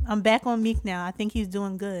I'm back on Meek now. I think he's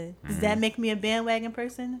doing good. Does that make me a bandwagon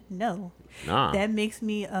person? No. Nah. That makes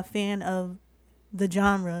me a fan of the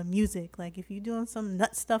genre music. Like if you're doing some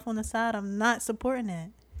nut stuff on the side, I'm not supporting that.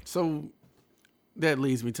 So that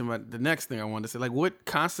leads me to the next thing I wanted to say. Like, what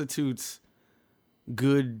constitutes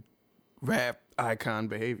good rap icon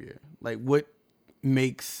behavior? Like, what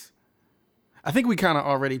makes? I think we kind of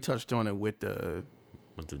already touched on it with the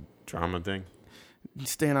With the drama thing.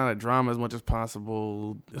 staying out of drama as much as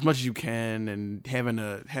possible, as much as you can, and having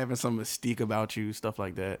some mystique about you, stuff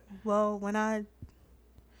like that. Well, when I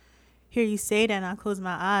hear you say that and I close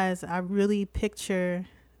my eyes, I picture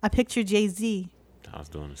Jay-Z. I was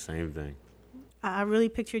doing the same thing. I really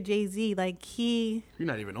picture Jay-Z. Like You're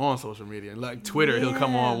not even on social media. Like Twitter, he'll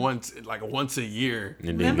come on Yeah. once a year. And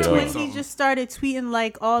then remember go. when he something. just started tweeting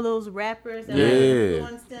like all those rappers that Yeah.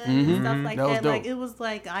 influenced him and stuff like That was that? Like dope. it was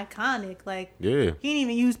like iconic. Like Yeah. he didn't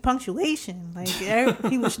even use punctuation. Like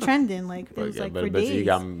he was trending. Like it was like for bet days.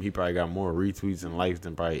 he probably got more retweets and likes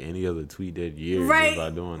than probably any other tweet that year Right. just by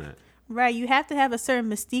doing that. Right, you have to have a certain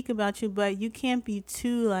mystique about you, but you can't be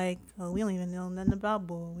too like, oh, we don't even know nothing about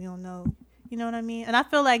Bull. We don't know, you know what I mean? And I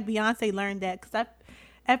feel like Beyonce learned that because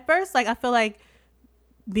at first, like I feel like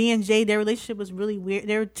B and J, their relationship was really weird.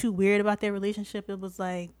 They were too weird about their relationship. It was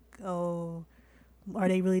like, oh, are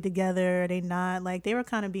they really together? Are they not? Like they were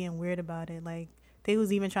kind of being weird about it. Like they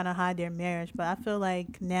was even trying to hide their marriage. But I feel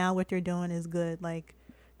like now what they're doing is good. Like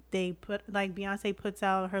Beyonce puts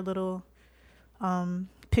out her little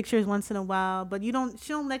pictures once in a while, but she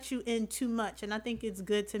don't let you in too much, and I think it's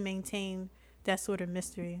good to maintain that sort of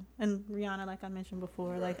mystery. And Rihanna, like I mentioned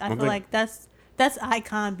before, like I feel like that's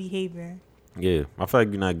icon behavior. Yeah, I feel like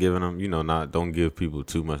you're not giving them, don't give people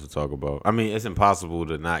too much to talk about. I mean, it's impossible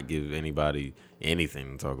to not give anybody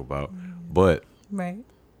anything to talk about, but Right.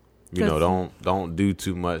 don't do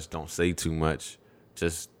too much, don't say too much.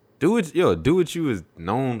 Just do what you was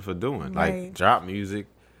known for doing. Like Right. drop music.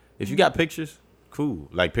 If you got pictures, cool.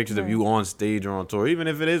 Like pictures of you on stage or on tour, even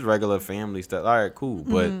if it is regular family stuff. All right, cool.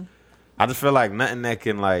 But I just feel like nothing that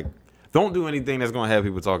can don't do anything that's gonna have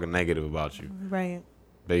people talking negative about you. Right.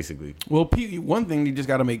 Basically. Well, one thing you just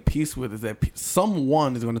got to make peace with is that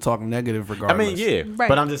someone is going to talk negative regardless. I mean, yeah, Right.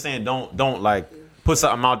 but I'm just saying, don't like put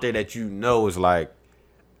something out there that is like,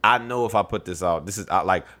 I know if I put this out, this is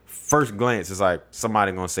like first glance, it's like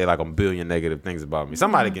somebody gonna say like a billion negative things about me.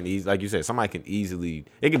 Somebody can like you said, somebody can easily.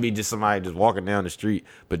 It could be just somebody just walking down the street,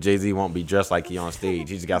 but Jay-Z won't be dressed like he on stage.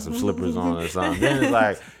 He just got some slippers on or something. Then it's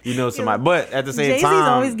like somebody, but at the same Jay-Z's time,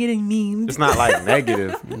 always getting memed. it's not like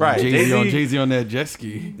negative, right? Jay-Z on that jet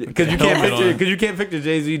ski. Because you can't picture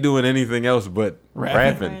Jay-Z doing anything else but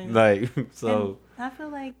rapping. Like so. And I feel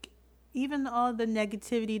like even all the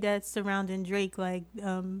negativity that's surrounding Drake, like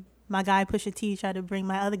my guy Pusha T tried to bring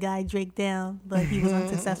my other guy Drake down, but he was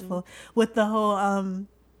unsuccessful with the whole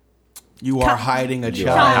You are hiding a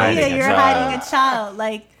child. you're hiding a child.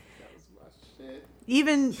 Like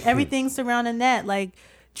even everything surrounding that, like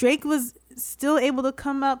Drake was still able to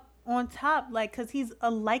come up on top, like because he's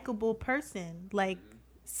a likable person, like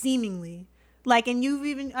seemingly. Like, and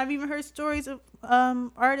I've even heard stories of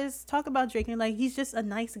artists talk about Drake and like he's just a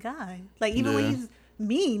nice guy. Like even when he's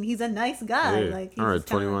mean, he's a nice guy. Yeah. Like I heard he's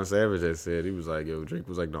kinda- 21 Savage that said he was like, yo, Drake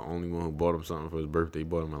was like the only one who bought him something for his birthday. He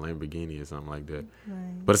bought him a Lamborghini or something like that.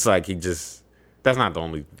 Right. But it's like that's not the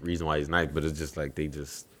only reason why he's nice, but it's just like he's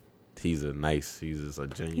just a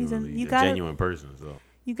genuine person. So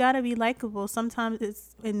You gotta be likable. Sometimes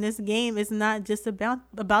it's in this game. It's not just about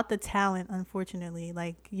the talent. Unfortunately,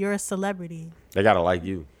 like you're a celebrity. they gotta like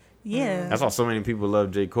you. Yeah. That's why so many people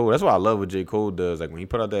love J. Cole. That's why I love what J. Cole does. Like when he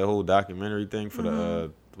put out that whole documentary thing for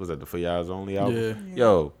the was that the For Your Eyes Only album? Yeah.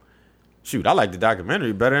 Yo, shoot, I like the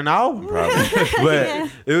documentary better than the album probably.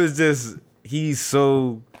 But it was just he's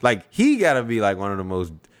so like he gotta be like one of the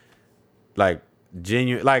most like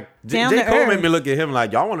genuine like J. Down to Cole made earth. me look at him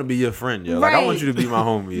like, yo, I want to be your friend, yo. Like I want Right. you to be my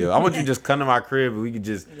homie, yo. I want you to just come to my crib and we could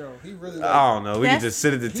just Yo, he really. I don't know, we could That's- just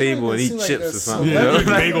sit at the He table don't and eat even seem chips like or a something. You know?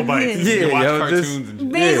 celebrity. Like, Bagel bites. yeah, You watch yo, cartoons just-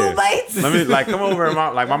 and Bagel yeah. bites. Let me like come over and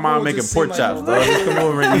like my mom Bro making just pork seem chops, like dog. Just come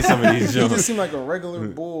over and eat some of these He just joints. seemed like a regular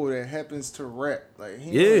bull that happens to rap. Like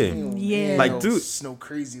he Yeah. Yeah. Like, no, dude. no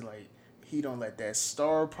crazy. Like he don't let that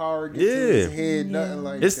star power get Yeah. to his head. Nothing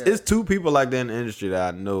like It's that. it's two people like that in the industry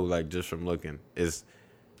that I know like just from looking. It's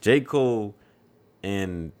J. Cole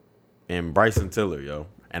and Bryson Tiller, yo.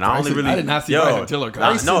 And I only Bryson- really I did not see yo, Bryson Tiller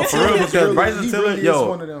come. No, for real, Tiller because really- Bryson he Tiller, really is yo,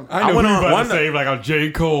 one of them. I know went who you on about one to say, like a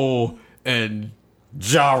J. Cole and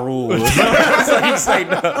Ja Rule. So you say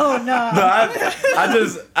no. Oh no. No,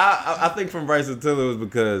 I think from Bryson Tiller was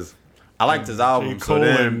because I liked his album. J. Cole so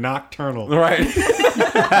then, and Nocturnal. right.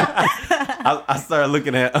 I started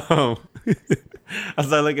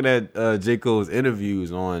looking at J. Cole's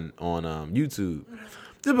interviews on YouTube.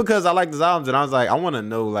 Just because I liked his albums and I was like, I want to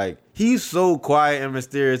know, like, he's so quiet and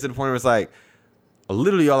mysterious to the point where it's like,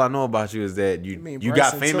 literally all I know about you is that you mean got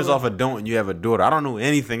Bryson famous Tiller? off a don't and you have a daughter. I don't know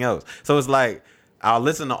anything else. So it's like, I'll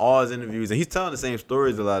listen to all his interviews and he's telling the same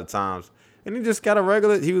stories a lot of times. And he just got a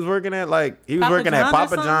regular, he was working at Papa Papa John's or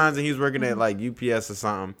something? John's and he was working at like UPS or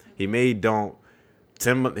something. He made don't.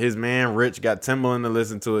 His man Rich got Timbaland to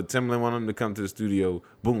listen to it. Timbaland wanted him to come to the studio.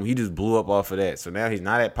 Boom, he just blew up off of that. So now he's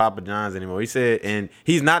not at Papa John's anymore. He said, and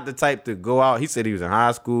he's not the type to go out. He said he was in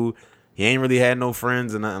high school. He ain't really had no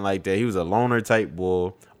friends or nothing like that. He was a loner type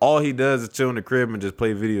boy. All he does is chill in the crib and just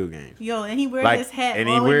play video games. Yo, and he wears Like, his hat. and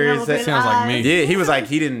he rolling wears around that- with Sounds his like me. eyes. Yeah, he was like,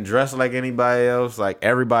 he didn't dress like anybody else. Like,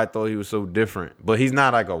 everybody thought he was so different. But he's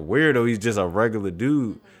not like a weirdo. He's just a regular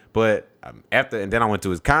dude. But and then I went to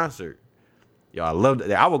his concert. Yo, I loved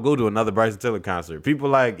it. I would go to another Bryson Tiller concert. People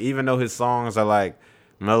like, even though his songs are like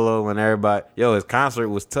mellow and everybody, yo, his concert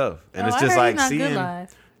was tough. And Oh, it's I just heard like he's not good seeing,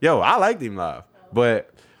 live. yo, I liked him live. But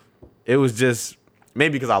it was just,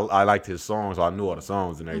 maybe because I liked his songs, so I knew all the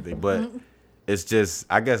songs and everything. But it's just,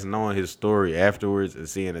 I guess, knowing his story afterwards and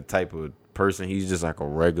seeing the type of person, he's just like a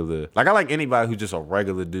regular, like I like anybody who's just a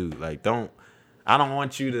regular dude. Like, I don't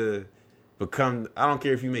want you to become, I don't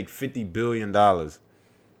care if you make $50 billion.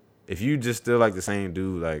 If you just still like the same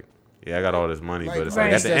dude, like, yeah, I got all this money, but it's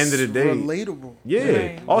like at the end of the day, relatable. yeah,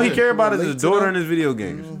 Right. all he Yeah. care about is Relate his to daughter them. and his video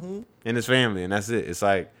games and his family, and that's it. It's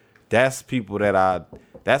like that's people that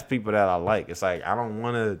I like. It's like I don't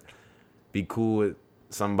want to be cool with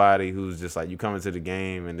somebody who's just like you come into the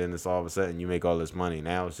game and then it's all of a sudden you make all this money.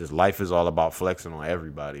 Now it's just life is all about flexing on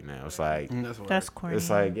everybody. Now it's like That's corny. it's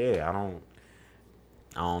like yeah, I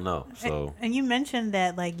don't know. So And you mentioned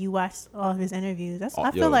that like you watched all of his interviews. That's I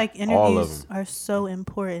Yo, feel like all of interviews them. are so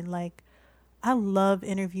important. Like I love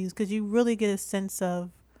interviews because you really get a sense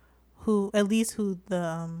of who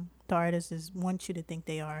the artist is want you to think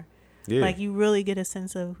they are. yeah, Like you really get a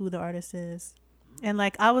sense of who the artist is. And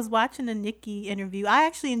like I was watching the Nicki interview. I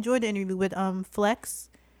actually enjoyed the interview with Flex.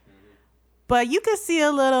 But you could see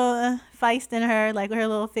a little feist in her, like her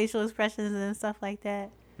little facial expressions and stuff like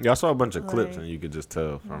that. yeah, I saw a bunch of clips Like- and you could just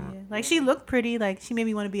tell from her. Yeah. Like she looked pretty. Like she made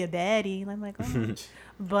me want to be a baddie. And I'm like, oh.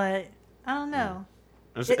 But I don't know.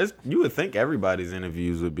 You would think everybody's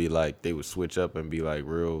interviews would be like they would switch up and be like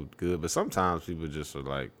real good, but sometimes people just are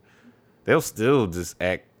like they'll still just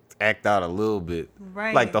act out a little bit.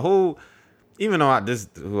 Right. Like the whole, even though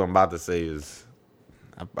who I'm about to say is,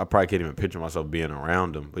 I probably can't even picture myself being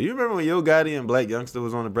around them. But you remember when Yo Gotti and Black Youngster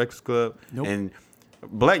was on the Breakfast Club, Nope. and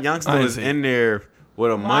Black Youngster I didn't was see in there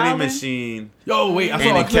with a money Wildin'? machine Yo, wait, I and saw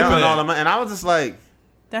he a clip of counting all the that. money, and I was just like.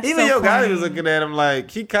 That's Even so Yo Gotti corny. was looking at him like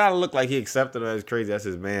he kind of looked like he accepted him as crazy as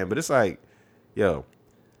his man, but it's like, yo,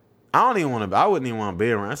 I wouldn't even want to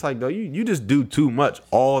be around. It's like, though, you just do too much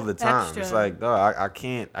all the time. Extra. It's like, dog, I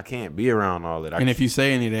can't be around all that. And if you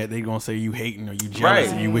say any of that, they gonna say you hating or you jealous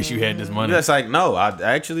Right. or you wish you had this money. it's like, no, I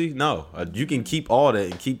actually no. You can keep all that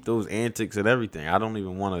and keep those antics and everything. I don't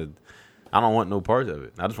want no part of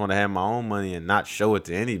it. I just want to have my own money and not show it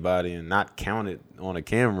to anybody and not count it on a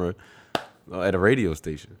camera at a radio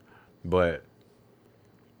station. But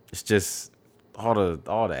it's just all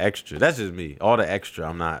the extra. That's just me. All the extra,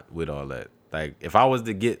 I'm not with all that. Like if I was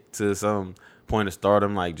to get to some point of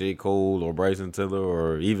stardom like J. Cole or Bryson Tiller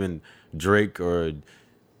or even Drake or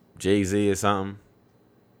Jay-Z or something,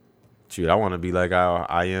 shoot, I want to be like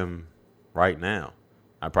I am right now.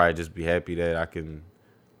 I'd probably just be happy that I can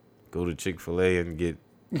go to Chick-fil-A and get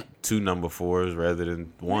 2 number 4s rather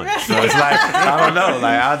than one. So it's like I don't know.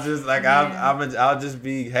 Like I'll just like I'll just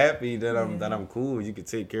be happy that I'm cool. You can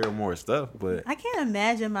take care of more stuff, but I can't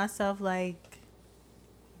imagine myself like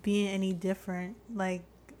being any different, like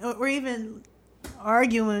or even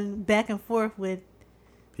arguing back and forth with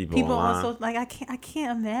people online. also like I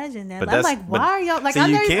can't imagine that. But Like, I'm that's- like, but- why are y'all like? see, I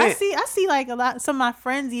you never, can't- I see like a lot. Some of my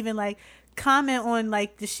friends even like comment on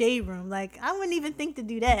like the shade room. Like I wouldn't even think to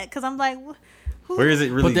do that because I'm like, who? where is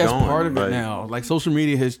it really But that's going? part of it Like, now. Like social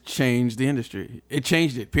media has changed the industry. It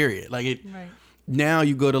changed it. Period. Like it. Right. Now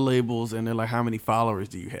you go to labels and they're like, how many followers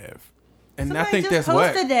do you have? And Somebody I think just that's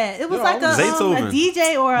whack. posted that. It was No, like a Zaytoven.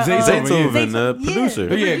 DJ or a Zaytoven, Zaytoven, yeah. the producer.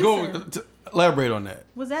 But yeah, producer. go elaborate on that.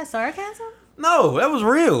 Was that sarcasm? No, that was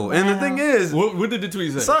real. And the Wow. thing is, What did the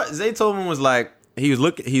tweet say? Zaytoven was like he's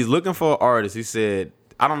looking for an artist. He said,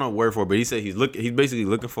 I don't know word for it, but he said he's basically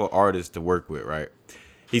looking for an artist to work with, right?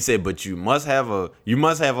 He said, but you must have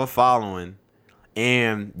a following,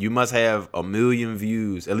 and you must have 1 million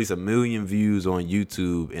views, at least 1 million views on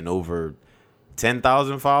YouTube, and over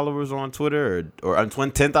 10,000 followers on Twitter, or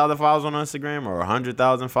 10,000 followers on Instagram, or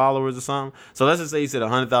 100,000 followers or something. So let's just say he said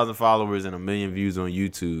 100,000 followers and 1 million views on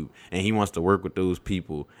YouTube, and he wants to work with those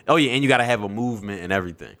people. Oh yeah, and you got to have a movement and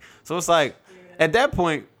everything. So it's like, at that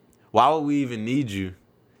point, why would we even need you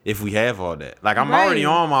if we have all that? Like, I'm already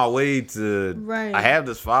Right. on my way to. Right. I have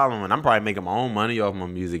this following. I'm probably making my own money off my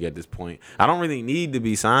music at this point. I don't really need to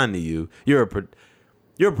be signed to you. You're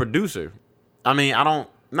a producer. I mean, I'm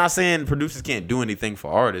not saying producers can't do anything for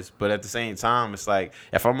artists, but at the same time, it's like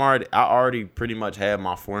if I already pretty much have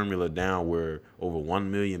my formula down where over 1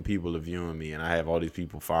 million people are viewing me and I have all these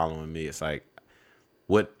people following me. It's like,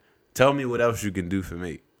 tell me what else you can do for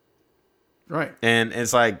me. Right. And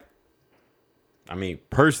it's like, I mean,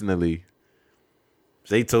 personally,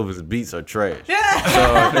 Zaytoven's beats are trash.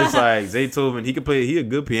 So it's like Zaytoven, he a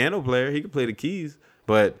good piano player. He can play the keys,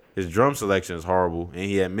 but his drum selection is horrible. And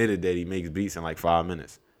he admitted that he makes beats in like 5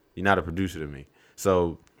 minutes. You're not a producer to me.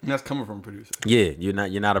 So And that's coming from a producer. yeah, you're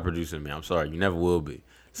not a producer to me. I'm sorry, you never will be.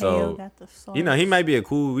 So got the sauce. you know, he might be a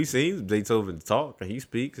cool. We seen Zaytoven talk and he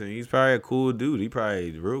speaks, and he's probably a cool dude. He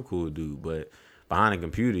probably a real cool dude, but behind a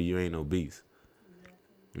computer, you ain't no beast.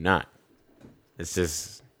 You're not. It's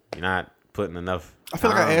just you're not putting enough. I feel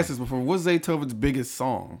like I time. asked this before. What's Zaytoven's biggest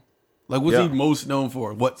song? Like, what's Yeah. he most known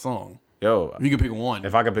for? What song? Yo, If you could pick one.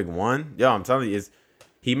 if I could pick one, yo, I'm telling you,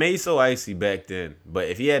 he made So Icy back then. But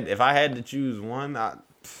if I had to choose one, I'd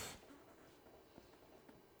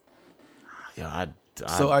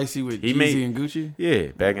So Icy with he Jeezy made- and Gucci? Yeah,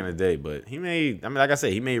 back in the day. But he made, I mean, like I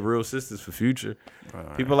said, he made Real Sisters for Future.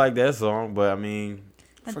 People like that song, but I mean,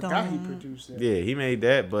 I Forgot he don't- produced that. yeah, he made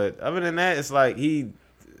that. But other than that, it's like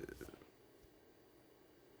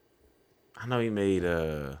I know he made,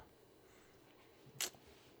 I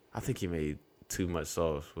think he made Too Much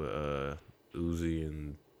Sauce with Uzi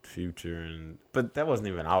and Future, but that wasn't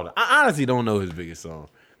even out. I honestly don't know his biggest song.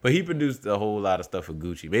 But he produced a whole lot of stuff for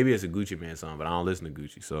Gucci. Maybe it's a Gucci Man song, but I don't listen to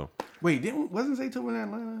Gucci. So Wait, wasn't Zaytoven in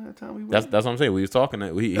Atlanta that time? that's what I'm saying. We was talking.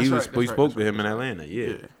 We spoke to him in right. Atlanta.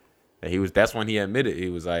 Yeah. And that's when he admitted. He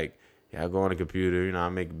was like, "Yeah, I go on the computer. You know, I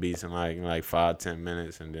make beats in like 5-10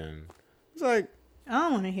 minutes, and then it's like I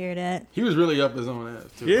don't want to hear that. He was really up his own ass,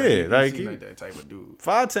 too. Yeah, like he he- seemed like that type of dude.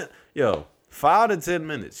 5 to 10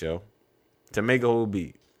 minutes, yo, to make a whole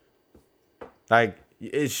beat. Like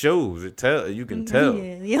it shows. You can tell.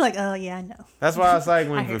 Yeah, you're like, oh yeah, I know. That's why it's like I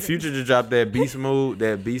when heard it. Future just dropped that beast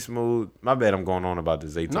mode. My bad, I'm going on about the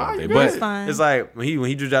Zaytoven Nah, thing, you but good. It's fine. it's like when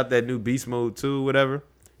he just dropped that new beast mode 2, whatever.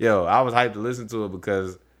 Yo, I was hyped to listen to it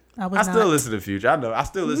because I was I still not. listen to Future. I know I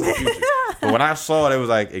still listen to Future, but when I saw it was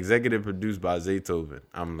like executive produced by Zaytoven,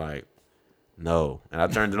 I'm like, no. And I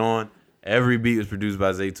turned it on. Every beat was produced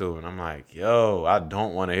by Zaytoven. I'm like, yo, I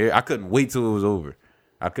don't want to hear. I couldn't wait till it was over.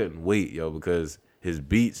 I couldn't wait, yo, because his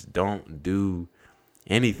beats don't do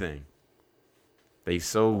anything. They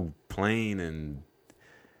so plain and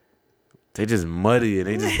they just muddy and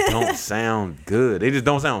they just don't sound good. They just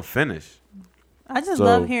don't sound finished. I just So-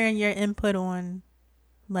 love hearing your input on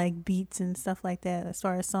like beats and stuff like that as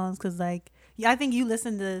far as songs, because like I think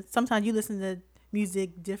sometimes you listen to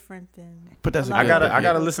music different than. But that's a a lot I of gotta other I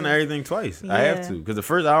gotta people, listen to so- everything twice. I have Yeah. to, because the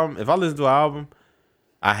first album, if I listen to an album,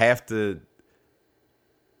 I have to.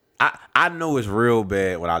 I know it's real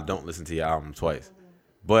bad when I don't listen to your album twice,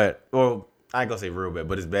 but I ain't gonna say real bad,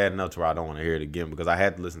 but it's bad enough to where I don't want to hear it again because I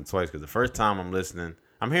had to listen twice. Because the first time I'm listening,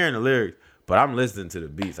 I'm hearing the lyrics, but I'm listening to the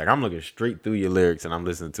beats. Like I'm looking straight through your lyrics and I'm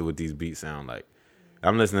listening to what these beats sound like.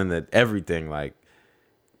 I'm listening to everything, like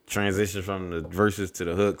transition from the verses to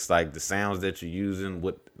the hooks, like the sounds that you're using,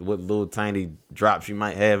 what little tiny drops you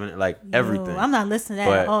might have in it, like everything. I'm not listening to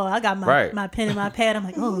that. But- I got my pen and my pad. I'm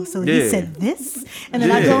like, so Yeah. he said this, and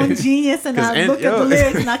then I go in Genius and I look at the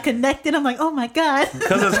lyrics and I connect it. I'm like, oh my god.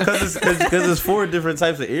 Because it's 4 different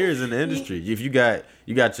types of ears in the industry. If you got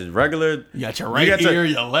your regular, You got your right ear,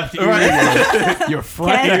 your left ear, your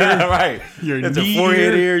front Cat- ear, right, your it's knee a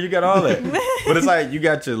forehead ear. ear. You got all that, but it's like you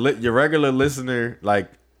got your regular listener,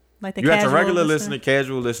 like Like the you got your casual regular listener. listener,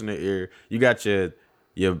 casual listener ear. You got your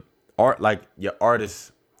art, like your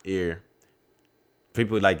artist ear.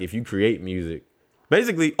 People like if you create music,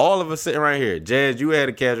 basically all of us sitting right here. Jazz, you had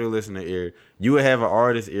a casual listener ear. You would have an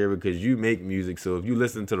artist ear because you make music. So if you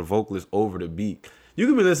listen to the vocalist over the beat, you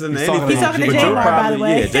could be listening to anything. He's talking to but J you'll Mar, by the probably-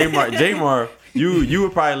 way. Yeah, Jamar, you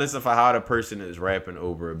would probably listen for how the person is rapping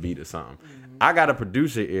over a beat or something. I got a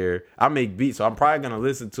producer ear. I make beats, so I'm probably gonna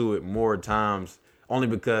listen to it more times. Only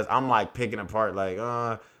because I'm like picking apart, like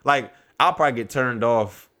I'll probably get turned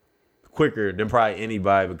off quicker than probably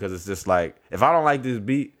anybody because it's just like if I don't like this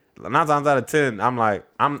beat, 9 times out of 10, I'm like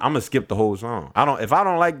I'm gonna skip the whole song. If I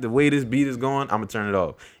don't like the way this beat is going, I'm gonna turn it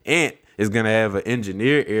off. Ant is gonna have an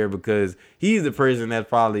engineer ear because he's the person that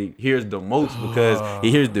probably hears the most because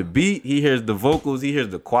he hears the beat, he hears the vocals, he hears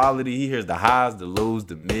the quality, he hears the highs, the lows,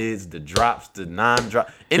 the mids, the drops, the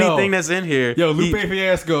non-drop, anything that's in here. Yo, Lupe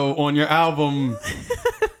Fiasco on your album,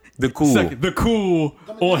 the cool. The Cool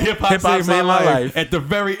on Hip Hop Saved My Life. At the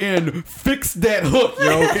very end, fix that hook,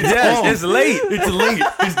 yo. It's Yes, off. it's late. It's late.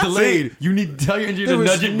 It's delayed. You need to tell your engineer There to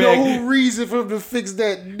was nudge it no back. reason for him to fix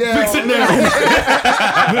that now. Fix it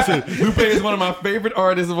now. Listen, Lupe is one of my favorite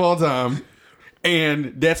artists of all time.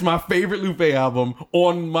 And that's my favorite Lupe album.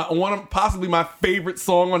 Possibly my favorite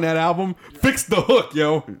song on that album. Fix the hook,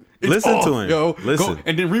 yo. It's Listen off, to him. yo. Listen. Go,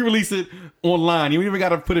 and then re-release it online. You don't even got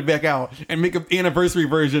to put it back out and make an anniversary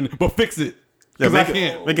version, but fix it. Because I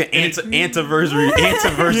can't. Make an anniversary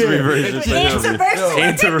version.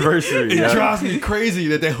 Anniversary. It Yeah. drives me crazy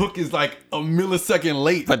that hook is like a millisecond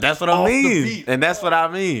late. But that's what I off the mean. beat. And that's what I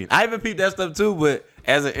mean. I even peeped that stuff too, but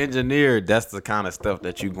as an engineer, that's the kind of stuff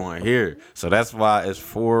that you're going to hear. So that's why it's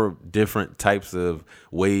 4 different types of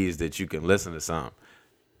ways that you can listen to something.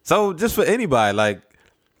 So just for anybody, like,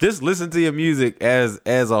 just listen to your music as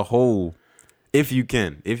a whole, if you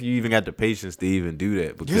can. If you even got the patience to even do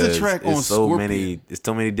that, because There's a track on it's so Scorpion.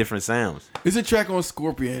 many different sounds. There's a track on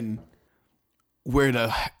Scorpion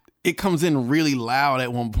where it comes in really loud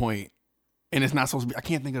at one point, and it's not supposed to be. I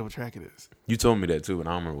can't think of what track it is. You told me that too, and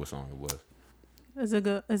I don't remember what song it was. Is it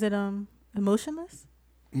good? Is it Emotionless?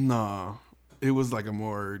 No, it was like a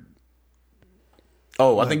more.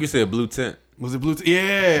 Oh, I think you said Blue Tent. Was it Blue Tent?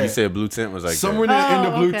 Yeah. You said Blue Tent was like Somewhere that. near the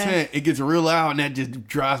end of Blue okay. Tent, it gets real loud, and that just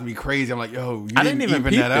drives me crazy. I'm like, yo, you I didn't even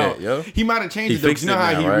peep that that, out. yo. He might have changed He it, though. 'Cause fixed you know it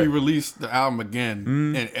how now, he right? re-released the album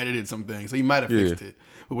again and edited some things, so he might have fixed Yeah. it.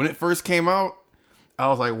 But when it first came out, I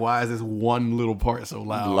was like, why is this one little part so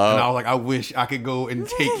loud? Loud. And I was like, I wish I could go and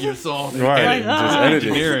take your song and Right. edit it. Just Just edit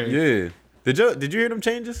engineering. it. Yeah. Did you hear them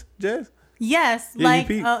changes, Jazz? Yes, Yeah, you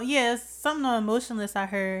peeped. yes, something on Emotionless. I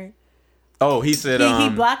heard Oh, he said he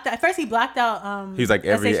blocked out. At first, he blocked out. he's like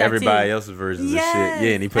SHIT. everybody else's versions Yes. of shit.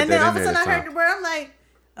 Yeah, and he put and that then all in of a there. sudden, I this heard the time. word. I'm like,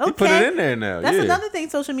 okay, He put it in there now. That's yeah. another thing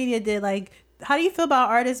social media did. Like, how do you feel about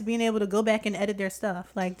artists being able to go back and edit their stuff?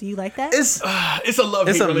 Like, do you like that? It's It's a love.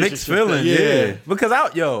 it's a mixed feeling. Yeah. Because I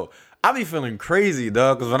be feeling crazy,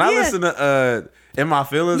 dog. Because when I Yeah. listen to In My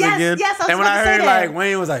Feelings Yes, again, yes, I was and when about I to say heard that. like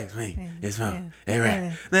Wayne was like, Wayne, it's wrong. Hey, right.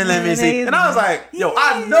 Yeah. Then let me Yeah, see. And I was like, yo,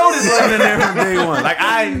 I know this wasn't in there from day one. Like,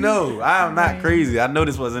 I know. I'm not crazy. I know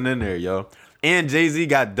this wasn't in there, yo. And Jay-Z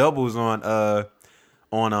got doubles on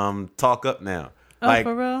Talk Up now. Oh, Like,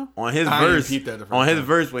 for real? on his I didn't verse, peep that the first on his time.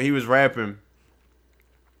 verse when he was rapping,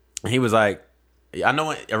 he was like, I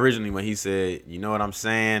know originally when he said, you know what I'm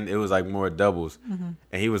saying, it was like more doubles. Mm-hmm.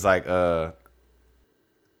 And he was like,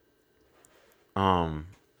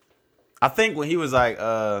 I think when he was like,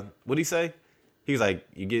 what'd he say? He was like,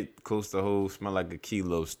 you get close to whole, smell like a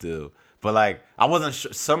kilo still. But like, I wasn't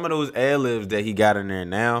sure, some of those ad-libs that he got in there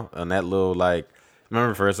now, on that little like,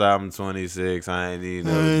 remember first album 26, I ain't need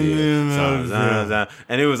no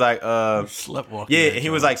and it was like, Sleptwalking. yeah, and he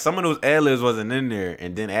was like, some of those ad-libs wasn't in there.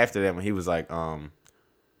 And then after that, when he was like,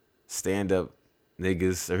 stand up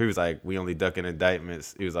niggas, or he was like, we only ducking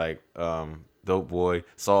indictments. He was like, dope boy,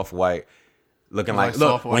 soft white, looking like,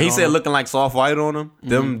 look, soft white when he on said him. looking like soft white on him,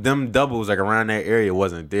 them doubles like around that area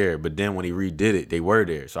wasn't there. But then when he redid it, they were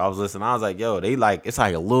there. So I was listening, I was like, yo, they like, it's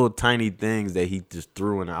like a little tiny things that he just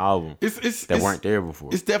threw in the album It's that weren't there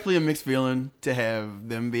before. It's definitely a mixed feeling to have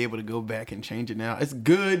them be able to go back and change it now. It's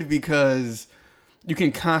good because you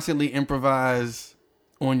can constantly improvise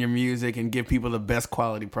on your music and give people the best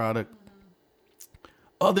quality product.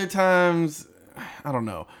 Other times, I don't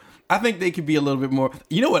know. I think they could be a little bit more.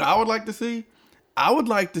 You know what I would like to see? I would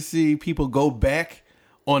like to see people go back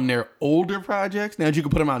on their older projects. Now that you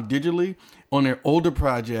can put them out digitally, on their older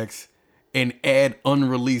projects and add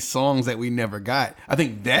unreleased songs that we never got. I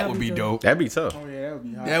think that would be dope. That'd be tough. Oh yeah, that would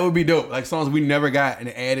be hot. That would be dope. Like songs we never got and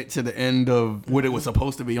add it to the end of what it was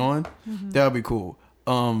supposed to be on. That would be cool.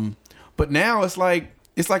 But now it's like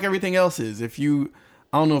everything else is.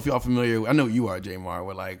 I don't know if y'all familiar. I know you are,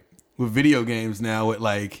 Jamar. With video games now,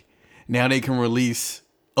 now they can release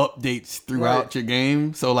updates throughout your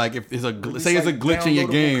game. So like if there's say it's a glitch in your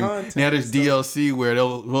game, now there's DLC where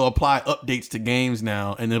they'll apply updates to games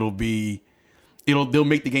now, and they'll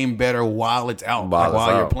make the game better while it's out,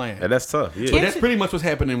 while you're playing. Yeah, that's tough. Yeah. But that's pretty much what's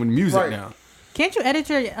happening with music now. Can't you edit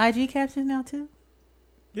your IG captions now too?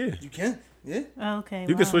 Yeah. You can. Yeah. Oh, okay.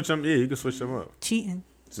 You can switch them. Yeah, you can switch them up. Cheating.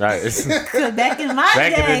 Right. Back in my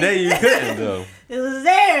Back day, in the day, you couldn't though. it was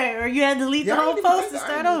there, or you had to delete the I whole didn't even post think-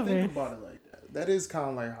 and I start didn't even over. Think about it like that. That is kind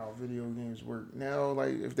of like how video games work now.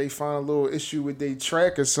 Like if they find a little issue with their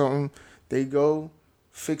track or something, they go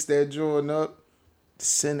fix that joint up,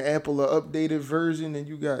 send Apple an updated version, and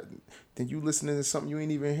then you listening to something you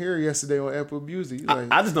ain't even hear yesterday on Apple Music.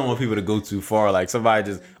 I just don't want people to go too far. Like somebody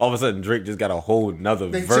just all of a sudden Drake just got a whole nother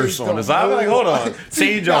They verse changed on the the side. I'm like, hold on,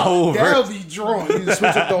 change your whole That'll verse. be drawn. You just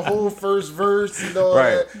switch up the whole first verse and all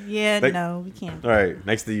Right. that. Yeah, Like- no, we can't. All right.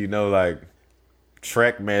 Next thing you know, like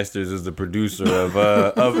Trackmasters is the producer of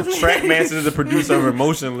Trackmasters is the producer of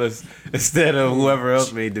Emotionless instead of whoever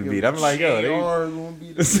else made the beat. I'm like, yo, JR gonna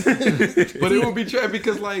be the But it would be trash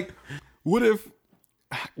because what if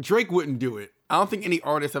Drake wouldn't do it? I don't think any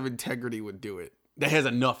artist of integrity would do it. That has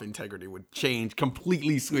enough integrity would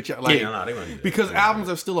completely switch out. they wouldn't do that. Because albums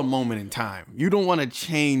are still a moment in time. You don't want to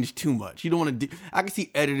change too much. You don't want to. I can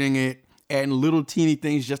see editing it, adding little teeny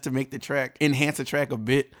things just to make the track enhance the track a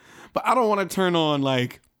bit. But I don't want to turn on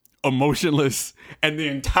Emotionless and the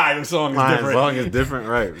entire song is different. Song is different,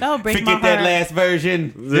 right? That would break my Forget that heart. last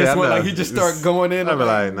version. This I one, know. he just start going in. I'd be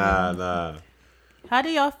like, nah. How do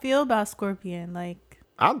y'all feel about Scorpion?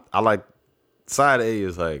 I like side A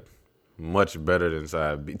is much better than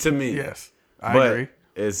side B to me. Yes, I agree.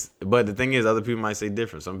 But the thing is, other people might say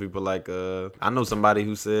different. Some people I know somebody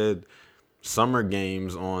who said Summer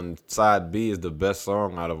Games on side B is the best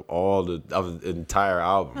song out of the entire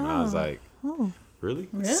album. And I was like, really?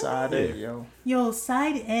 side A, yo. Yo,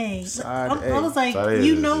 side A. Side I A. was like, Side A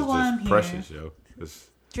you is know just why I'm here. precious, yo.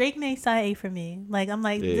 Drake made side A for me. I'm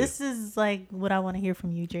like, Yeah. this is what I want to hear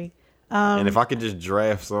from you, Drake. And if I could just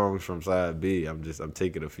draft songs from side B, I'm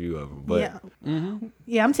taking a few of them. But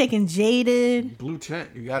yeah, I'm taking Jaded. Blue Tent,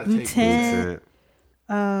 you gotta Blue take Tent.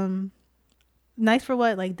 Tent. Nice for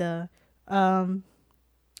what?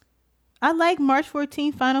 I like March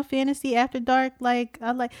 14th, Final Fantasy After Dark.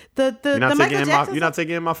 I like the You're not Michael taking Jackson. you're not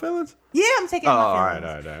taking in my feelings? Yeah, I'm taking Oh, my all right,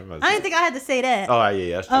 feelings. all right. I didn't think I had to say that. Oh,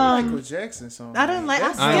 yeah, that's true. Michael Jackson song. I don't like. I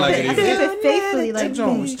That skip I like it. it I either. skip it faithfully. That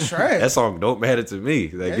joint was trash. That song don't matter to me.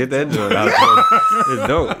 Get that joint out. Yo. It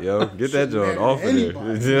don't, yo. Get that joint matter off to of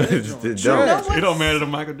anybody. there. That It joint don't. trash. It don't matter to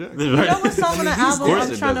Michael Jackson. You know what song on the album course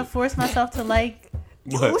I'm it trying to doesn't. force myself to like?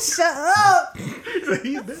 What? Oh, shut up.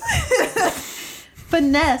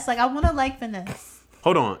 Finesse. I want to like Finesse.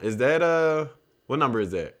 Hold on. Is that what number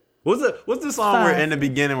is that? What's the song where 5. in the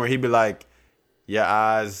beginning where he be like, your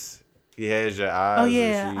eyes, he has your eyes. Oh and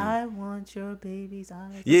yeah, she- I want your baby's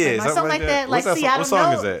eyes. Yeah, something like that. What's that See, song? I What don't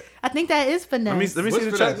song know. is that? I think that is Finesse. Let me see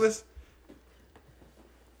the What's checklist.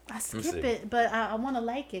 I skip see. it, but I want to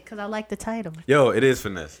like it because I like the title. Yo, it is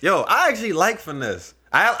Finesse. Yo, I actually like Finesse.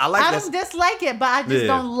 I like I that. don't dislike it, but I just Yeah.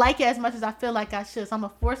 don't like it as much as I feel like I should. So I'm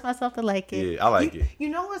gonna force myself to like it. Yeah, I like it. You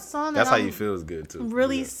know what song? That's that how I'm you feel is good too.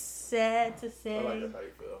 Really Yeah. sad to say. I like that's how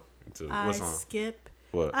you feel. Me too. I What song? skip.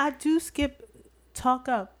 What? I do skip Talk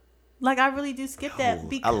Up. I really do skip that I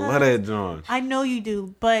because love that joint. I know you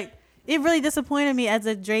do, but it really disappointed me as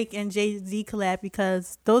a Drake and Jay-Z collab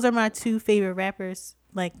because those are my two favorite rappers,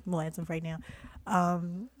 as of right now.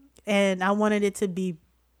 And I wanted it to be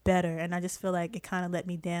better, and I just feel like it kind of let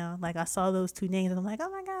me down. I saw those two names, and I'm like, oh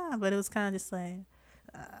my God, but it was kind of just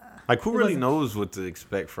Who really knows what to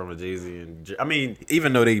expect from a Jay-Z and I mean,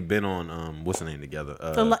 even though they've been on what's the name together?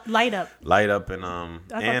 so Light Up. Light Up and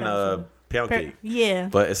that was Pound Cake. Yeah.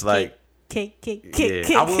 But it's like Cake.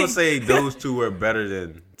 yeah, I will say those two were better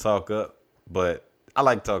than Talk Up, but I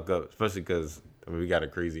like Talk Up, especially because we got a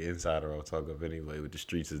crazy insider on Talk Up anyway with the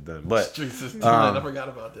Streets is done. But I forgot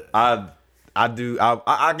about that. I do.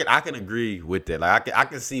 I can agree with that. Like I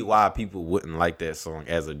can see why people wouldn't like that song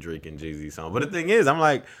as a Drake and Jay-Z song. But the thing is, I'm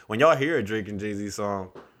like, when y'all hear a Drake and Jay-Z song,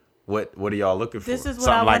 what are y'all looking for? This is what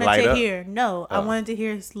Something I wanted Light to Up? hear. No, I Oh. wanted to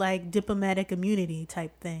hear like diplomatic immunity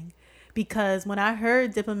type thing, because when I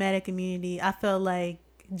heard diplomatic immunity, I felt like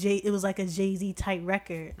it was like a Jay-Z type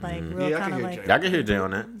record, like real Yeah, I kind can of hear like Jay. I can hear Jay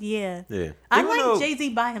on that. yeah. Yeah. I Even like though- Jay-Z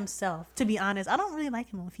by himself. To be honest, I don't really like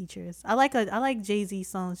him on features. I like Jay-Z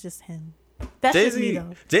songs just him. That's just me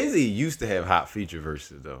though. Jay-Z used to have hot feature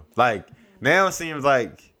verses though. Like now it seems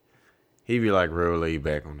like he be like real laid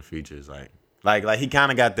back on the features. Like he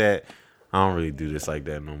kind of got that. I don't really do this like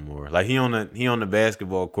that no more. Like he on the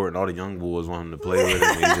basketball court and all the young boys want him to play with him.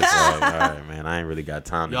 And he's just like, all right, man, I ain't really got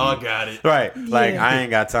time. To Y'all be, got it. right. Like Yeah. I ain't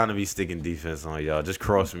got time to be sticking defense on y'all. Just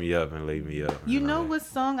cross me up and lay me up. You man. know Like, what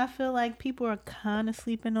song I feel like people are kind of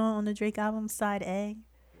sleeping on the Drake album, Side A?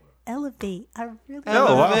 Elevate. I really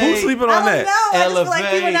Yo, why, who's sleeping on I don't that? know. I just feel like people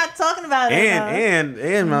are Elevate. not talking about it.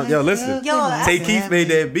 And yo, listen. Yo, Tay Keith made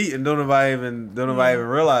that beat and don't nobody even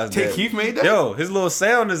realize Tay that. Keith made that? Yo, his little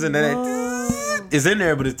sound is in that. It's in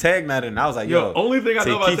there, but his tag not in. I was like, yo, Only thing I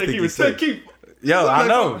know about Tay think Keith he's is Tay sick. Keith. Yo, I Like,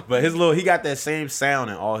 know, but he got that same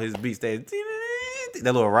sound in all his beats. That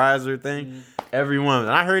little riser thing. Everyone,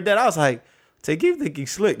 and I heard that, I was like, Tay Keith think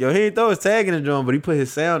he's slick. Yo, he ain't throw his tag in the drum, but he put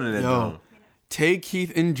his sound in that drum. Yo, Tay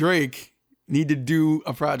Keith and Drake need to do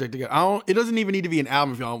a project together. It doesn't even need to be an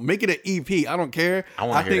album, y'all. Make it an EP. I don't care. I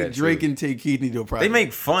wanna hear think that, Drake too. and Tay Keith need to do a They project.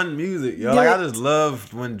 make fun music, yo. Like I just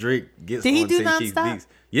love when Drake gets Did he on do Tay Keith Nonstop? beats.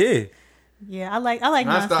 Yeah. Yeah, I like Nonstop.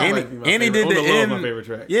 Nonstop. And, might be my and he favorite. did the On the Low is end. my favorite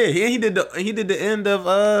track. Yeah, he did the end of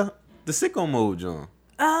the Sicko Mode, John.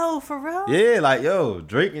 Oh, for real? Yeah, like yo,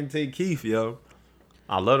 Drake and Tay Keith, yo.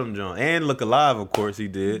 I love them, John. And Look Alive, of course, he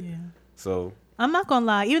did. Yeah. So I'm not gonna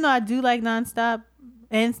lie. Even though I do like Nonstop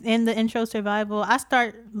and the intro Survival, I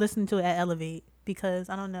start listening to it at Elevate because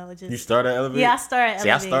I don't know. It just you start at Elevate. Yeah, I start at See,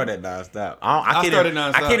 I Elevate. started nonstop. I started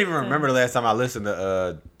Nonstop. I can't even remember the last time I listened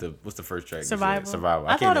to the what's the first track? you said? Survival. Survival.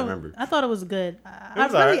 I can't thought remember. I thought it was good. I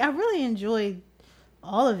was alright. really enjoyed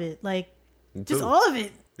all of it. Like just too. all of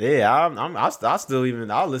it. Yeah, I still even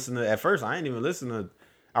I'll listen to. At first, I ain't even listen to.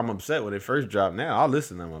 I'm upset when it first dropped. Now I'll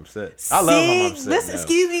listen to I'm upset. I love I'm upset. Listen, now.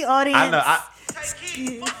 excuse me, audience. I know.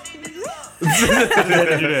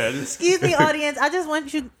 Excuse me, audience. I just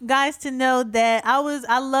want you guys to know that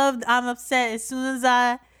I loved I'm Upset as soon as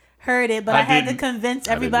I heard it, but I had to didn't. convince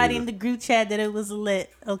I didn't everybody either. in the group chat that it was lit,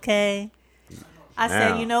 okay? I Now.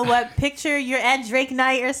 said, you know what? Picture you're at Drake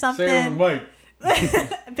night or something. Mike.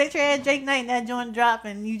 Picture at Drake night and that joint drop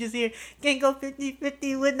and you just hear, can't go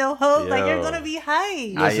 50-50 with no hope. Like, you're Yo. going to be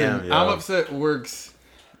hyped. I Listen, am, yo. I'm Upset works.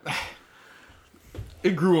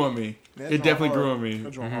 It grew on me. That It joint definitely hard. grew on me.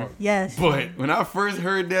 That joint hard. Yes. But when I first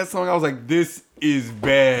heard that song, I was like, "This is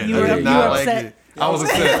bad." You I were- did you not were like upset. it. I was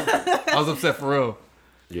upset. I was upset for real.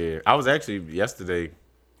 Yeah, I was actually yesterday.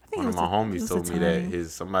 think One it of was my a- it homies was told a me that timing.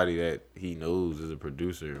 somebody that he knows is a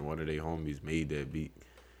producer, and one of their homies made that beat.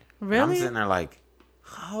 And I'm Really? sitting there like,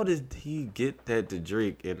 how did he get that to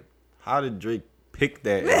Drake, and how did Drake pick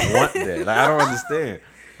that and want that? Like I don't understand.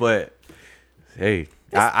 But hey,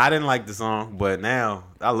 I didn't like the song, but now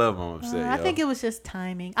I love I'm upset. I yo. think it was just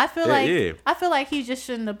timing. I feel Yeah, like yeah. I feel like he just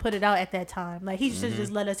shouldn't have put it out at that time. Like he should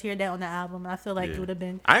just let us hear that on the album. I feel like Yeah. it would have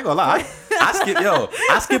been. I ain't gonna lie.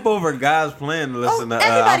 I skip over God's plan to listen to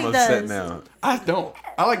everybody I'm upset does. now. I don't.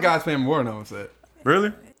 I like God's Plan more than I'm upset.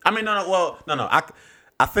 Really? I mean, no.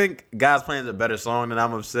 I think God's Plan is a better song than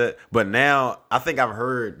I'm upset. But now I think I've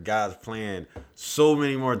heard God's Plan so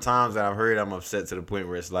many more times than I've heard I'm upset to the point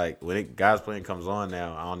where it's like when God's Plan comes on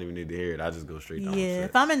now, I don't even need to hear it. I just go straight to I'm Yeah, upset.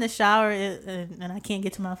 if I'm in the shower and I can't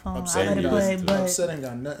get to my phone, I Upset let it you play. listen to it. But Upset ain't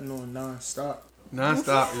got nothing on nonstop.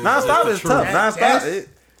 Nonstop. Nonstop is tough.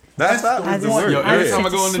 That's- Nonstop I is the just- word. Yo, I every just time I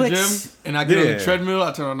hit go in the switch. gym and I get on Yeah. the treadmill,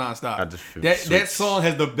 I turn on Nonstop. I just feel that switch. song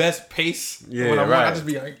has the best pace. Yeah, when I run, right. I just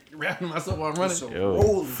be like rapping myself while I'm running. So Yo,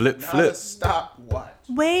 rolling, flip, not flip. a stop watch.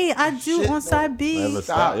 wait, I do Shit, on no. side B. Never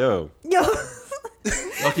stop. Yo. Yo,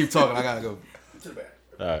 Y'all keep talking. I gotta go to the back.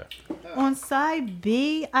 All right. on side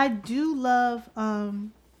B, I do love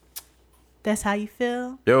That's How You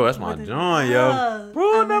Feel. Yo, that's my joint, yo.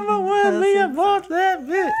 Rule number one, me and boss that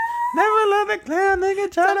bitch. Never let a clown nigga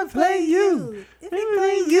try to play you. If he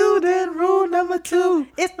play you, then rule number two.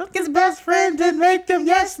 It's His best friend did make them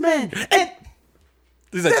yes men. And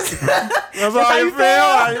he's like, that's how you feel.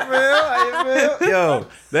 How you feel? How you feel? Yo,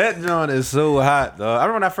 that joint is so hot, though. I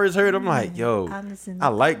remember when I first heard it, I'm like, yo, I'm listening. I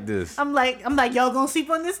like this. I'm like, y'all gonna sleep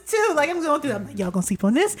on this too. Like I'm going through. I'm like, y'all gonna sleep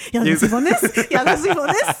on this. Y'all gonna sleep on this. Y'all gonna sleep on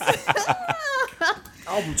this.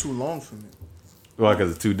 Album too long for me. Why?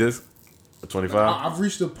 Because it's 2 discs? 25? I've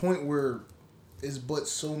reached a point where it's but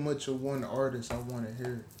so much of one artist I want to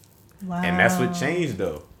hear. Wow. And that's what changed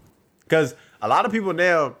though. Because a lot of people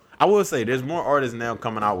now, I will say there's more artists now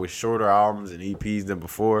coming out with shorter albums and EPs than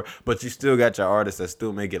before, but you still got your artists that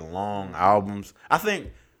still making long albums. I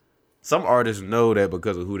think some artists know that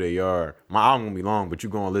because of who they are. My album gonna be long, but you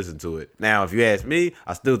gonna listen to it. Now, if you ask me,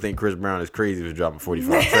 I still think Chris Brown is crazy for dropping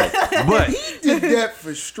 45 tracks. But He did that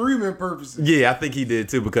for streaming purposes. yeah, I think he did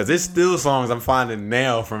too, because it's still songs I'm finding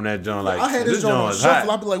now from that joint. Like, I had this joint on is shuffle.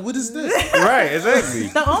 hot. I'd be like, what is this? Right, exactly.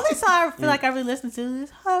 The only song I feel like I really listen to is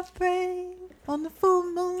Heartbreak on the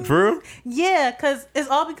Full Moon. For real? Yeah, because it's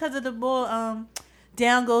all because of the boy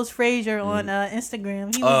Down Goes Frazier on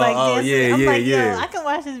Instagram. He was like dancing. yeah, I'm yeah, like, yo, yeah. I can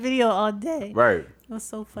watch this video all day. Right. It was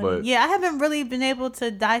so funny. But- Yeah, I haven't really been able to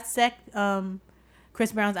dissect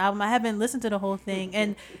Chris Brown's album. I haven't listened to the whole thing.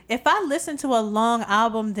 And if I listen to a long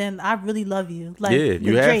album, then I really love you. Like Yeah, with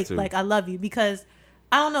you have Drake, to. like I love you because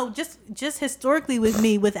I don't know, just historically with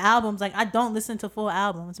me with albums, like I don't listen to full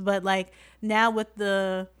albums, but like now with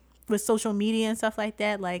social media and stuff like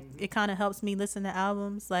that, like it kind of helps me listen to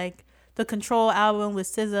albums. Like the Control album with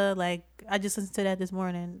SZA, like I just listened to that this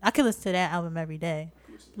morning. I could listen to that album every day.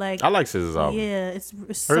 Like I like SZA's album. yeah, it's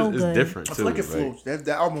Hers so is good. different I too. feel like it like, flows. That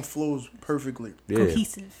album flows perfectly. yeah.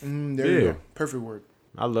 Cohesive. There you Yeah. go. Perfect word.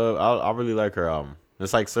 I really like her album.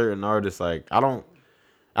 It's like certain artists, like I don't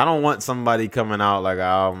want somebody coming out like an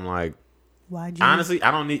album like YG. honestly,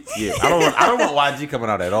 I don't want YG coming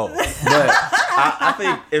out at all. But I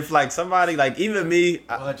think if like somebody like even me,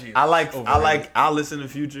 I listen to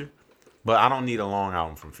Future, but I don't need a long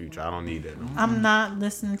album from Future. I don't need that. I'm not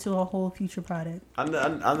listening to a whole Future product. I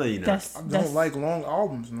know you know. That's I don't like long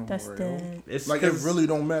albums no that's more. Yo. dead. It's Like it 'cause- really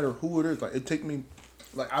don't matter who it is. Like it take me,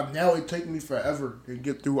 it take me forever to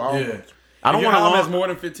get through albums. I don't If your want a album has long. more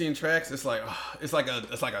than 15 tracks. It's like it's like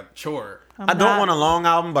a chore. I don't want a long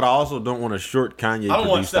album, but I also don't want a short Kanye I don't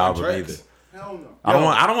want produced 7 album tracks. either. Hell no.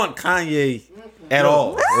 I don't want Kanye at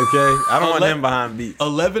all. Okay, I don't want him behind beats.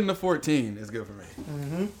 11 to 14 is good for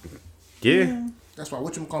me. Yeah. That's why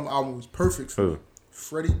Whatchamacallit album was perfect for Who? me.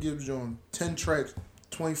 Freddie Gibbs on 10 tracks,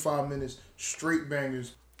 25 minutes, straight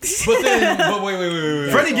bangers. But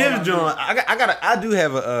wait. Freddie Gibbs John, I do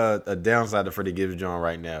have a downside to Freddie Gibbs John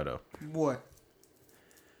right now though. What?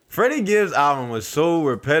 Freddie Gibbs album was so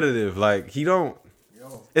repetitive. Like he don't.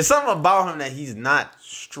 Yo, It's something about him that he's not.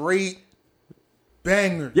 straight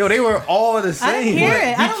bangers. Yo, they were all the same. I didn't hear Like,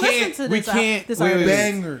 it. I don't listen to we this. can't- This wait, artist. wait.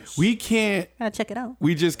 Bangers. We can't. Gotta check it out.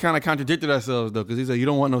 We just kind of contradicted ourselves though, because he said you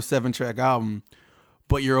don't want no 7-track album,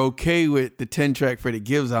 but you're okay with the 10-track Freddie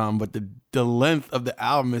Gibbs album, but the length of the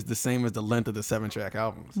album is the same as the length of the 7-track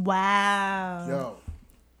albums. Wow. Yo,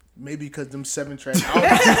 maybe because them 7-track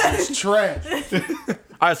albums is trash.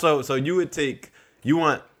 all right, so you would take you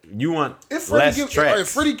want If Freddie less Gibbs, tracks if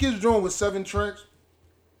Freddie Gibbs joint with 7 tracks,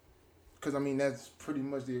 because I mean that's pretty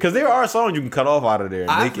much the. because there are songs you can cut off out of there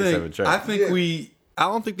and make it 7 tracks. I think Yeah. I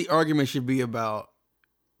don't think the argument should be about.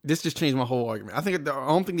 This just changed my whole argument. I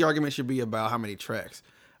don't think the argument should be about how many tracks.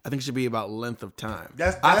 I think it should be about length of time.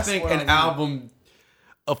 That's I think what I an mean. album,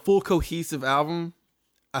 a full cohesive album,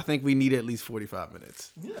 I think we need at least 45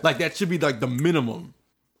 minutes. Like that should be like the minimum.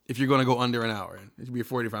 If you're going to go under an hour, it should be a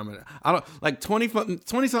 45 minute. I don't like 20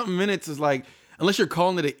 something minutes is like, unless you're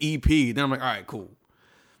calling it an EP, then I'm like, all right, cool.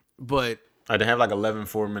 But They have like 11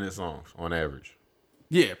 4-minute songs on average.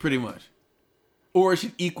 yeah, pretty much. Or it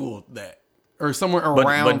should equal that. Or somewhere But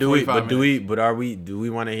around do 45 minutes. do we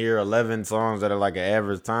want to hear 11 songs that are like an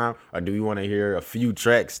average time, or do we want to hear a few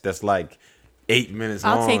tracks that's like 8 minutes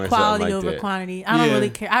long? I'll take or quality something like over that? quantity. I don't Yeah. really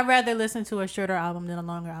care. I'd rather listen to a shorter album than a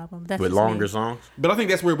longer album. That's With just me. longer songs, But I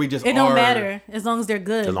think that's where we just It don't are- matter as long as they're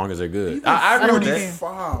good. as long as they're good. Even I agree with don't that. care.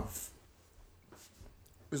 45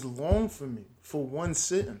 is long for me for one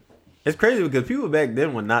sitting. It's crazy because people back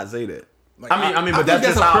then would not say that. Like, I mean, I but think that's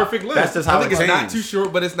just a how perfect length. That's just how I think it it's not changed. too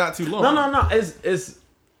short, but it's not too long. No. It's.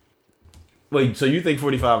 Wait, so you think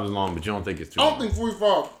 45 is long, but you don't think it's too I long? don't think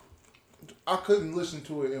 45. I couldn't listen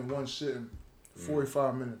to it in one sitting.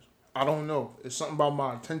 45 minutes. I don't know. It's something about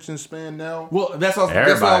my attention span now. Well, that's what I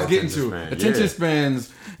was Everybody's getting attention to. span, Attention yeah.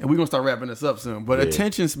 spans, and we're gonna start wrapping this up soon. But Yeah.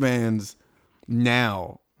 attention spans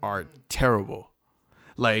now are terrible.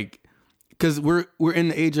 Like, because we're in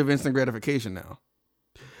the age of instant gratification now.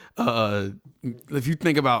 If you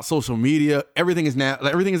think about social media, everything is at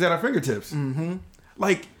our fingertips. Mm-hmm.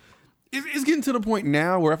 Like, it's getting to the point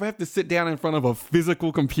now where if I have to sit down in front of a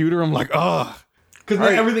physical computer, I'm like, ugh, because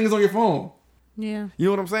Right. everything is on your phone. Yeah. You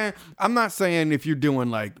know what I'm saying? I'm not saying if you're doing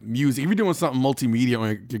like music, if you're doing something multimedia on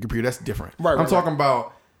your computer, that's different. Right, I'm right, talking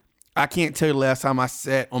about, I can't tell you the last time I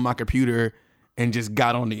sat on my computer and just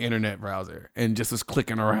got on the internet browser and just was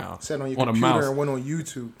clicking around Sat on your a computer mouse. and went on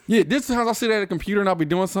YouTube. Yeah, this times I'll sit at a computer and I'll be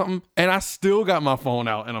doing something and I still got my phone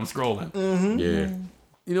out and I'm scrolling. Yeah.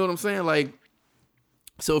 You know what I'm saying? Like,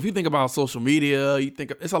 so if you think about social media, you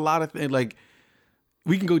think it's a lot of things. Like,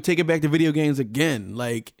 we can go take it back to video games again.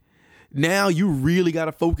 Like, now you really got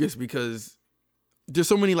to focus because there's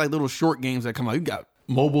so many like little short games that come out. You got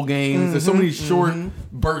mobile games. There's so many short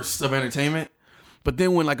bursts of entertainment. But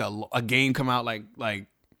then when like a game come out, like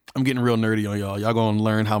I'm getting real nerdy on y'all. Y'all gonna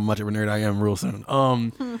learn how much of a nerd I am real soon.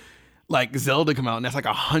 Like Zelda come out and that's like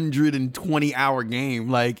 120-hour game.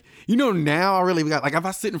 Like, you know, now I really got like if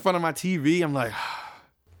I sit in front of my TV, I'm like,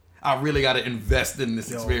 I really got to invest in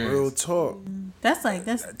this experience. Real talk. That's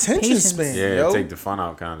Attention patience. span. Yeah, Yo. take the fun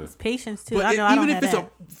out, kind of. Patience too. But I know I even don't if have it's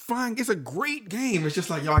that. a fine, it's a great game. It's just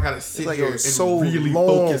like, yo, I gotta sit like, here yo, and so really long,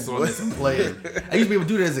 focus on boy. this and play it. I used to be able to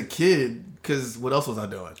do that as a kid because what else was I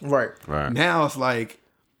doing? Right. Right. Now it's like,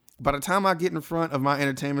 by the time I get in front of my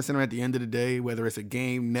entertainment center at the end of the day, whether it's a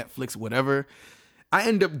game, Netflix, whatever, I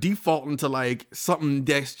end up defaulting to like something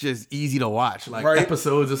that's just easy to watch, like Right.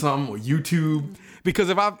 episodes or something, or YouTube. Because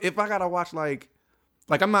if I gotta watch like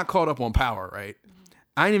I'm not caught up on Power, right?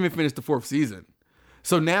 I ain't even finished the 4th season,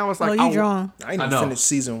 so now it's like, Oh, you drawn. I ain't I even know. finished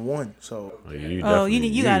season 1, so Oh, you Oh, definitely-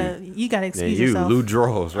 you gotta Yeah, excuse you yourself. Lou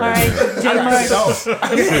draws All right right, J. Mark. so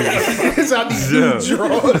I need Yeah. new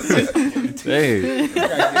draws. there. Hey,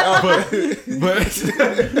 but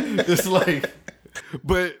it's like,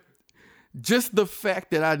 but just the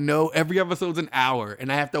fact that I know every episode's an hour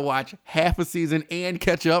and I have to watch half a season and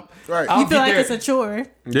catch up. Right. I'll You feel get like there. it's a chore.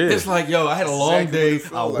 yeah. It's like, yo, I had a long Exactly what day. it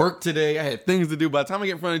feel I like. worked today. I had things to do. By the time I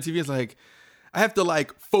get in front of the TV, it's like, I have to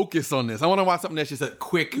like focus on this. I want to watch something that's just a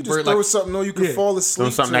quick. You just throw something on you can Yeah. fall asleep.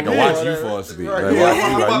 Doing something that to can or watch you whatever. fall asleep. Right. Like, Yeah, watch you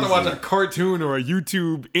I'm while about you to watch sleep. a cartoon or a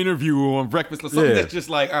YouTube interview on Breakfast or something Yeah. that's just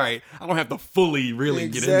like, all right, I don't have to fully really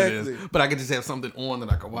get into Exactly. this, but I can just have something on that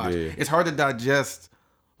I can watch. Yeah. It's hard to digest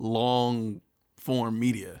long form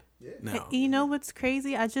media now. You know what's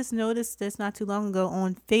crazy? I just noticed this not too long ago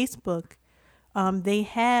on Facebook. They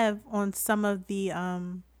have on some of the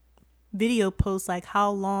video posts like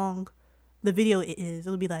how long the video is.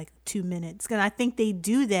 It'll be like 2 minutes. And I think they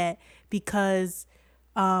do that because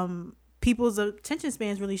people's attention span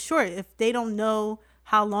is really short. If they don't know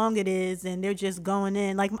how long it is and they're just going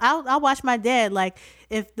in, like I'll watch my dad, like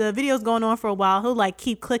if the video's going on for a while, he'll like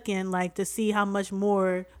keep clicking like to see how much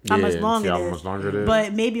more, how much Yeah, longer see it how is. much longer it is.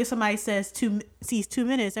 But maybe if somebody sees 2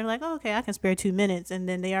 minutes, they're like, oh, okay, I can spare 2 minutes, and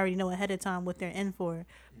then they already know ahead of time what they're in for.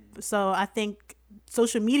 So I think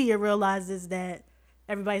social media realizes that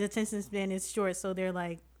everybody's attention span is short, so they're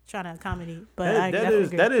like trying to accommodate. But I definitely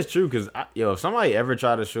agree. that is true because if somebody ever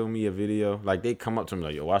try to show me a video, like they come up to me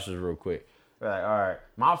like, yo, watch this real quick. They're like, all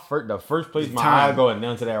right, the first place my eye going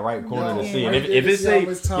down to that right corner to see. And right if there it to see how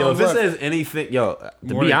much say, time yo, if it left. says anything, to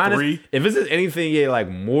More be than honest, 3? if it says anything, like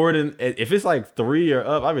more than, if it's like 3 or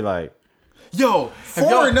up, I'd be like, Yo,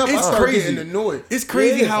 Far enough, I it's start crazy. getting annoyed. It's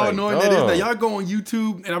crazy Yeah, it's how like, annoying that is. dog. That y'all go on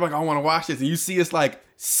YouTube and I'm like, I want to watch this, and you see it's like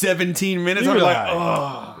 17 minutes. You I'm be like, like,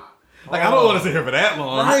 oh, like I don't want to sit here for that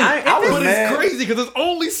long. Right. I was But mad. it's crazy because it's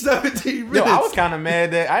only 17 minutes. Yo, I was kind of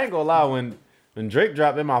mad that I ain't gonna lie when Drake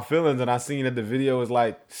dropped In My Feelings and I seen that the video was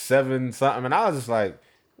like 7 something and I was just like,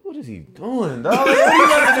 what is he doing, dog?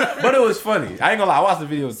 But it was funny. I ain't gonna lie, I watched the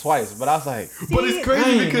video twice, but I was like, But it's crazy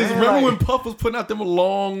Dang, because man, remember like- when Puff was putting out them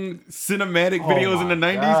long cinematic videos in the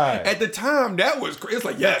my 90s? God. At the time, that was crazy. It's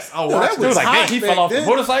like, yes, I'll Yo, watch that it was this. like, hot man, he back fell off the then.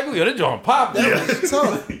 motorcycle. Yo, that joint popped. That was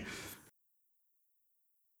tough.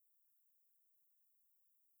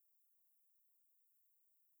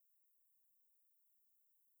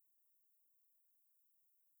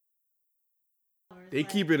 They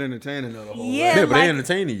keep it entertaining though, the whole way. Yeah, Yeah, but they like-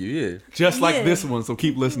 entertaining you, yeah. Just like Yeah. this one, so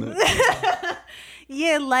keep listening.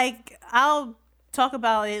 Yeah, like I'll talk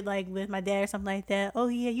about it like with my dad or something like that. Oh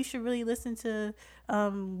yeah, you should really listen to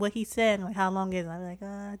what he said. And, like how long is it? I'm like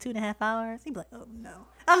 2.5 hours. He'd be like, oh no,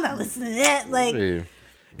 I'm not listening to that. Like Yeah.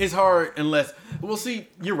 It's hard unless, well, see,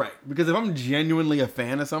 you're right. Because if I'm genuinely a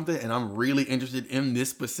fan of something and I'm really interested in this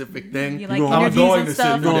specific thing, you like I'm interviews going and to stuff.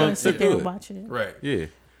 sit I'm through gonna that. sit there do and it. watch it. Right. Yeah.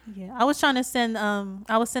 Yeah, I was trying to send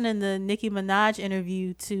I was sending the Nicki Minaj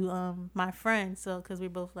interview to my friend, so because we're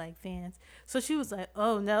both like fans. So she was like,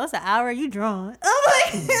 "Oh no, it's an hour. You drawn?"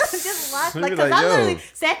 I'm like, just watch, You like, be because like, I yo. literally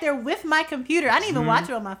sat there with my computer. I didn't even watch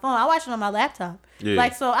it on my phone. I watched it on my laptop. Yeah.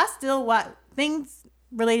 Like, so I still watch things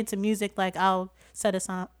related to music. Like, I'll set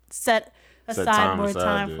aside time more aside,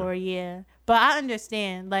 time yeah. for But I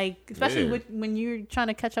understand, like, especially Yeah. when you're trying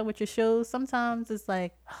to catch up with your shows. Sometimes it's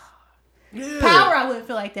like. Yeah. Power, I wouldn't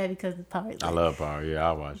feel like that because of Power. I love Power, yeah,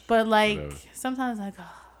 I watch. But like Whatever. sometimes, like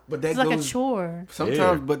But that It's like a goes chore. sometimes.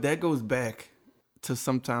 Yeah. But that goes back to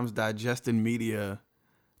sometimes digesting media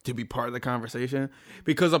to be part of the conversation,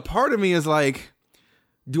 because a part of me is like,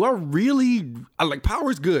 do I really? I like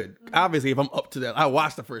Power's good. Obviously, if I'm up to that, I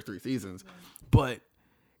watched the first 3 seasons, but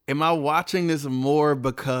am I watching this more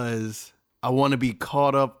because I want to be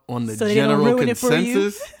caught up on the So they don't general ruin it for you?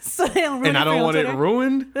 consensus? So they don't ruin And I for you don't on want it Twitter?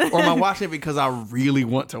 ruined? Or am I watching it because I really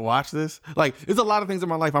want to watch this? Like, there's a lot of things in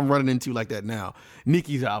my life I'm running into like that now.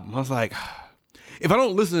 Nicki's album, I was like, if I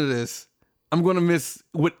don't listen to this, I'm going to miss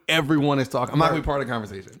what everyone is talking. I'm not going to be part of the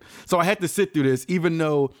conversation. So I had to sit through this, even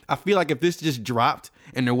though I feel like if this just dropped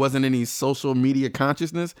and there wasn't any social media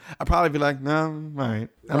consciousness, I'd probably be like, no, all right,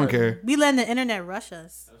 I don't care. We letting the internet rush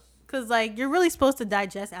us. Because, like, you're really supposed to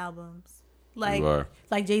digest albums. You are.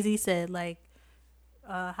 Like Jay-Z said, like,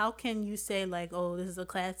 how can you say, like, oh, this is a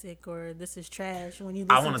classic or this is trash when you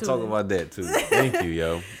listen I want to talk it? about that too. Thank you,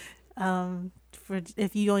 yo. For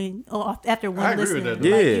if you only after one I agree with listening, that, though.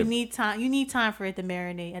 like, Yeah. you need time. You need time for it to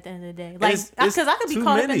marinate at the end of the day. Like, it's because I could be too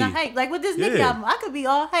caught up in the many. hype. Like with this Nicki Yeah. album, I could be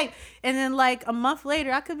all hype, and then like a month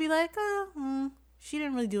later, I could be like, she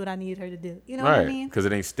didn't really do what I needed her to do. You know what I Right, mean? because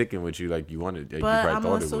it ain't sticking with you like you wanted. Like But you probably I'm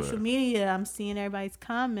thought on it social would. media. I'm seeing everybody's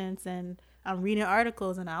comments and I'm reading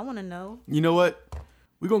articles, and I want to know. You know what?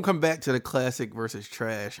 We're going to come back to the classic versus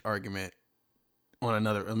trash argument on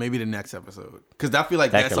another, or maybe the next episode. Because I feel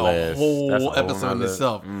like That that's could a last. whole That's a whole episode in nother-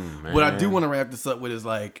 itself. What I do man. want to wrap this up with is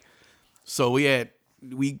like, so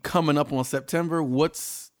we coming up on September.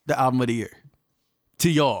 What's the album of the year to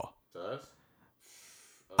y'all?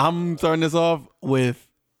 I'm starting this off with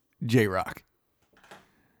J-Rock.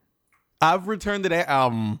 I've returned to that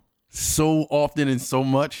album so often and so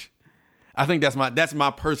much. I think that's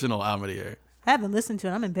my personal album of the year. I haven't listened to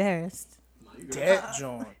it. I'm embarrassed. That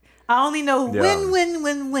joint. I only know Yeah.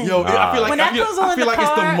 win. Yo, I feel like when that goes on I feel the like it's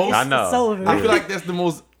the car, most. I know. It's over. I feel like that's the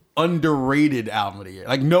most underrated album of the year.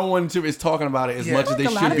 Like no one is talking about it as Yeah. much I as they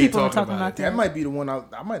think a lot should of be people are talking talking about about it. That might be the one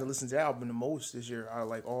I might have listened to that album the most this year out of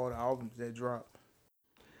like all the albums that dropped.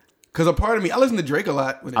 Because a part of me, I listen to Drake a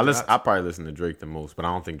lot. When it drops. I probably listen to Drake the most, but I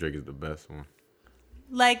don't think Drake is the best one.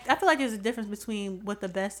 Like, I feel like there's a difference between what the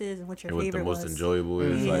best is and what your And what the favorite most was. enjoyable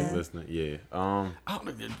is like Yeah. listening. Yeah. I don't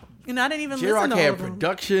know. You know, I didn't even J-Rock listen to all had of them.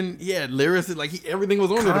 production, lyrics, like everything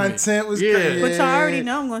was on there. to me. Content was Yeah. crazy. But y'all already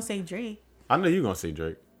know I'm gonna say Drake. I know you're gonna say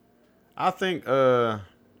Drake. I think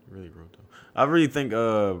really wrote though. I really think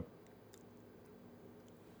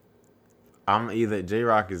I'm either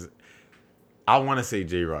J-Rock is I wanna say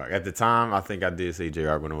J-Rock. At the time I think I did say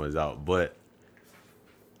J-Rock when it was out, but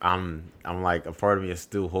I'm like a part of me is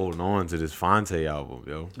still holding on to this Fonte album,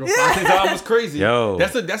 yo. Bro, Fonte's album was crazy. Yo.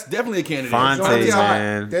 that's definitely a candidate. Fonte, Joint is hot.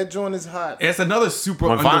 man. That joint is hot. It's another super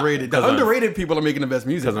When underrated. The 'cause when- underrated people are making the best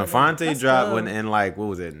music. Because when right now. Fonte That's dropped dope. when in like what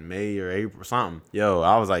was it, May or April something, yo,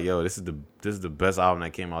 I was like, yo, this is the best album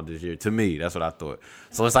that came out this year. To me, that's what I thought.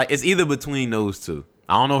 So it's like it's either between those two.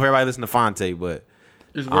 I don't know if everybody listen to Fonte, but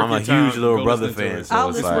It's worth I'm a your time huge to Little go Brother listen to fan, it. so I'll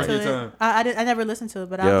it's listen like Your to time. it. I never listened to it,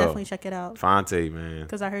 but I'll Yo. definitely check it out Fonte, man.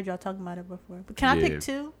 because I heard y'all talking about it before. But can I Yeah. pick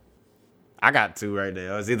two? I got two right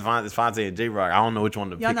there. It's either Fonte and J Rock. I don't know which one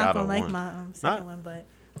to Y'all pick not out gonna of like one. my second Nah. one, but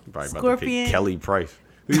Probably about to Scorpion. pick Kelly Price.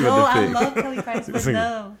 Who you no, about to I pick? love Kelly Price, but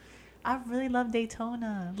no, I really love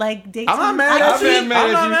Daytona. Like Daytona, I'm not mad I at keep- you. I'm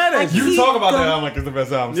not mad at You keep talk about that going- album like it's the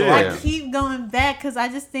best album. So Yeah. like, I keep going back because I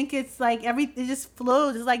just think it's like it just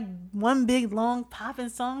flows. It's like one big long popping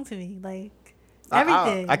song to me, like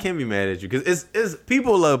everything. I can't be mad at you because it's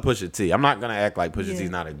people love Pusha T. I'm not gonna act like Pusha Yeah. T's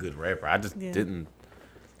not a good rapper. I just Yeah. didn't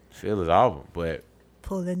feel his album, but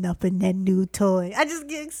Pulling up in that new toy. I just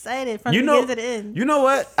get excited from the beginning to the end. you know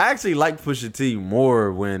what? I actually like Pusha T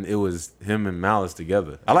more when it was him and Malice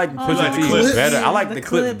together. I like Pusha like the T clips? better. I like The the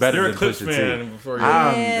clip clips. better you're a than Clips Pusha fan T. before you.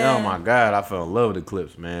 Yeah. Oh my god, I fell in love with the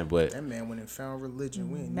clips, man. But That man went and found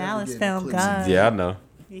religion. We ain't Malice never getting found Clips. God. yeah, I know.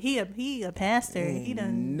 He a pastor. He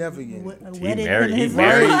done never get He wedded married. in He his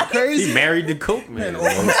married. life. Crazy. He married the Coke man.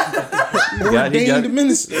 Ordained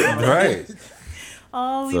minister. Right.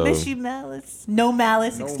 Oh, we So- miss you, Malice. No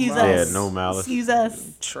Malice. No Excuse Malice. us. Yeah, no Malice. Excuse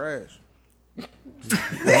us. Trash. Yo,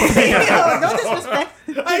 no disrespect.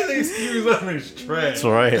 I say excuse us, it's trash. That's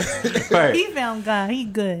right. Right. He found God. He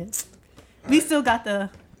good. We still got the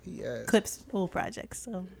He asked. Clips old project.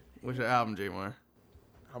 So What's your album, J-Mar?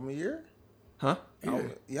 How many year? Huh?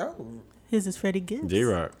 Yeah. his is Freddie Gibbs. J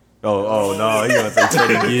Rock. Oh no, he gonna say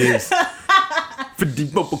Freddie Gibbs.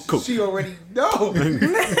 Freddie Coke. She already know.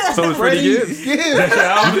 So is Freddie Freddie Gibbs. Gibbs.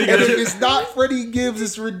 And if it's not Freddie Gibbs,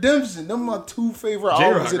 it's Redemption. Them are my two favorite J-Rock,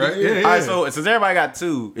 albums of the right? year. Yeah, All right, so since everybody got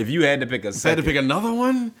two, if you had to pick a Had to second, pick another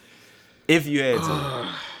one? if you had to,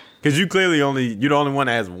 Because you're the only one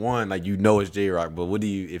that has one. Like it's J Rock. But what do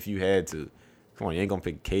you if you had to? Come on, you ain't gonna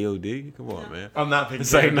pick KOD. Come on, man. I'm not picking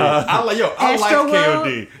Say KOD. no. I like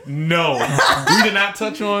Astroworld? KOD. No, we did not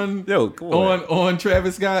touch on Come on. on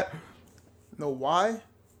Travis Scott. Know why?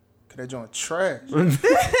 Cause that joint trash.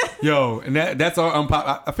 Yo, and that's all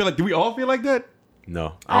unpopular. I feel like, do we all feel like that?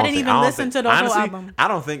 No, I didn't don't even think- listen to the whole honestly, album. I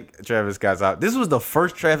don't think Travis Scott's out. This was the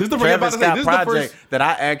first Travis This is the- Scott this is the project first- that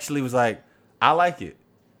I actually was like, I like it.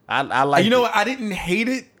 I like. You know it. what? I didn't hate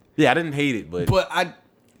it, Yeah, I didn't hate it, but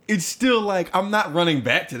it's still like I'm not running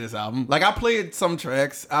back to this album. Like I played some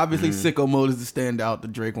tracks. Obviously, Sicko Mode is the standout, the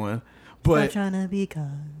Drake one. I'm But trying to be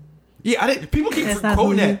kind. yeah, I didn't. People keep That's not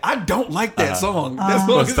quoting who you- that. I don't like that song. That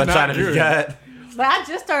song is stop not trying to be good. God. But I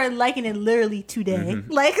just started liking it literally today.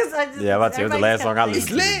 Like, 'cause I just, Yeah, I'm about to say it was the everybody last kept song I saying-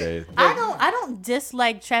 listened to today. I don't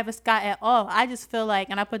dislike Travis Scott at all. I just feel like,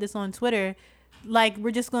 and I put this on Twitter, like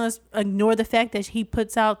we're just gonna ignore the fact that he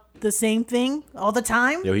puts out the same thing all the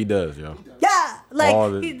time. Yo, he does, yo. Yeah, like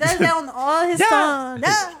All the- he does that on all his songs.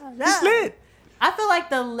 Yeah. lit. I feel like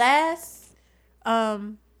the last,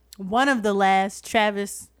 one of the last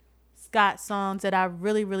Travis Scott songs that I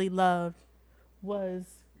really really loved was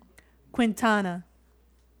Quintana.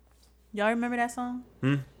 Y'all remember that song?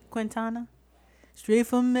 Quintana. Straight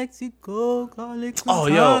from Mexico, call it Quintana. Oh,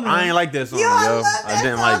 yo, I ain't like that song, yo. love I that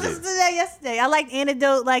didn't song. like I listened it. to that yesterday. I like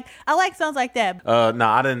Antidote. Like I like songs like that. No,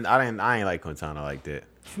 I ain't like Quintana like that.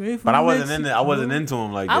 Straight from But I wasn't Mexico. into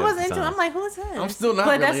him like that. I at wasn't the into. time. I'm like, who is this? I'm still not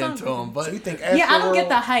But that really song- into him, but So you think Yeah, I don't get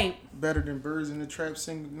the Afterworld hype. better than Birds in the Trap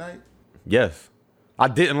sing tonight? Yes, I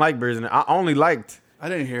didn't like Birds in the. I only liked. I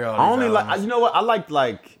didn't hear all. I only these like. albums. You know what? I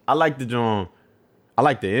like the John. I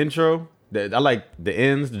like the intro. I like the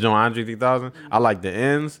ends. The John Andre 3000. I like the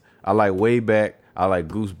ends. I like Way Back. I like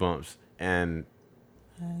Goosebumps. And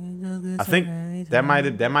I think that might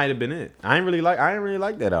have been it. I ain't really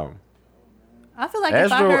like that album. I feel like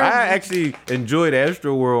if I Astro. heard, I actually enjoyed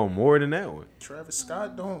Astro World more than that one. Travis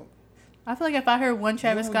Scott don't. I feel like if I heard one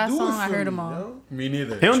Travis don't Scott do it song, I for heard me, them all. yo. Me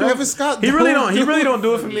neither. He don't do Travis it- Scott He really don't don't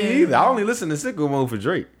do it for me Yeah. either. I only listen to Sicko Mode for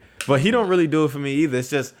Drake, but he don't really do it for me either. It's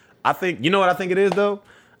just I think you know what I think it is though.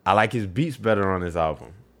 I like his beats better on this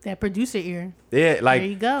album. That producer ear. Yeah, like There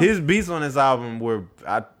you go. his beats on this album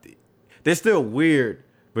they're still weird,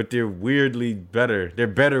 but they're weirdly better. They're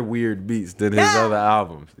better weird beats than his other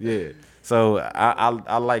albums. Yeah. So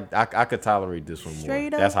I could tolerate this one more.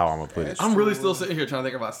 Straight up. That's how I'm gonna put it. I'm really still sitting here trying to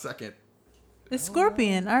think about second. It's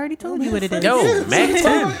Scorpion. I already told you what it is. Yo, Mac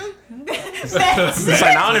 10. It's like,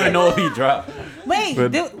 I don't even know if he dropped. Wait,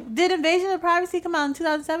 But- did Invasion of Privacy come out in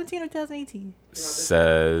 2017 or 2018?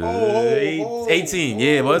 Says oh, 18. Yeah,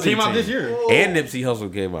 it was Came 18. out this year. And Nipsey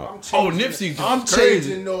Hussle came out. Oh, Nipsey. I'm crazy.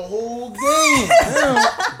 changing the whole game.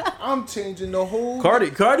 Damn. I'm changing the whole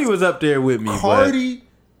Cardi was up there with me,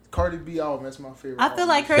 Cardi B album. That's my favorite. I feel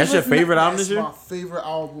like but hers that's your was favorite album That's this year? my favorite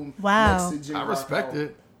album. Wow. Next to I J-Rock respect album.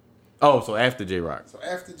 it. Oh, so after J Rock. So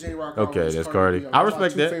after J Rock, Okay, that's Cardi. B. I My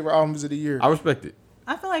respect two that. favorite albums of the year. I respect it.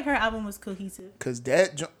 I feel like her album was cohesive. Cause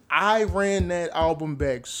I ran that album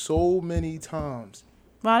back so many times.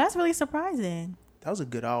 Wow, that's really surprising. That was a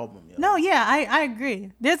good album. Yo. No, yeah, I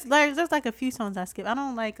agree. There's like a few songs I skip. I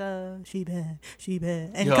don't like She Bad,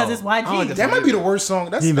 and Yo, because it's I don't YG. like That might be the worst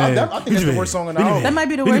song. That's I think that's the worst song on the album. That might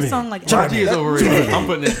be the worst song. Like YG is ever. overrated. I'm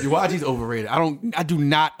putting it. YG's overrated. I do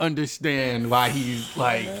not understand why he's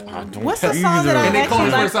like. What's the song that I And they call actually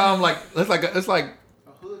his like? first album like it's like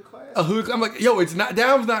a hood. I'm like, yo, it's not. That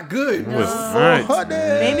album's not good. It was fine.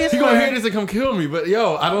 Maybe it's He gonna hear from, this and come kill me, but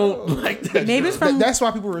yo, I don't like that. maybe it's from That's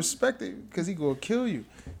why people respect it because he gonna kill you.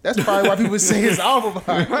 That's probably why people say his album.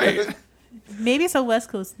 Right. maybe it's a West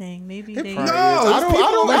Coast thing. Maybe they No, It's I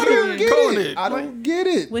people like don't him get calling it. it. I don't get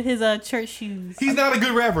it. with his church shoes. He's not a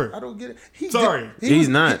good rapper. I don't get it. He Sorry. he He's was,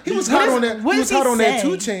 not. He was What hot is- on that. what He was does he hot on that say?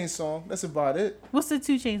 2 Chainz song. That's about it. What's the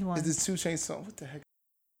 2 Chainz one? Is this 2 Chainz song? What the heck?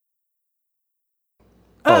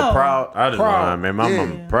 Oh, proud. I just Proud. man. My Yeah.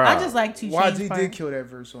 mama proud. I just like 2 Chainz. YG part. did kill that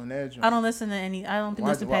verse on that joint. I don't listen to any. I don't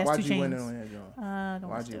listen past 2 YG went in Chainz. on that joint. I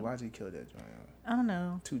don't listen to it. YG killed that joint. I don't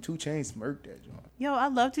know. Two Chainz murked that joint. Yo, I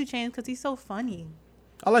love 2 Chainz because he's so funny.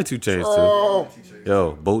 I like 2 Chainz too. Oh,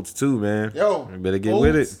 Yo, Boats too, man. yo, you better get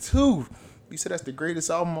with it. Too. You said that's the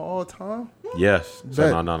greatest album of all time. Yes.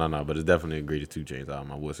 So Bet. no. But it's definitely a greatest 2 Chainz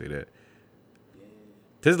album. I will say that.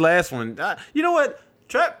 His last one, you know what?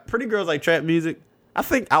 Pretty Girls Like Trap Music. I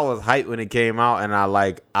think I was hyped when it came out, and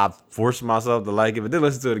I forced myself to like it, but then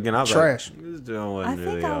listen to it again. I was Trash. like, this joint wasn't I think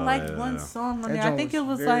really I all liked that, one song on That there. I joint think it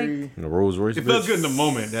was very- like The Rolls Royce. It felt bitch. good in the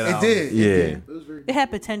moment. That It album. did. Yeah. It did. It was very, it had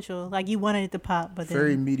potential. Like you wanted it to pop, but then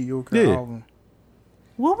very mediocre Yeah. album.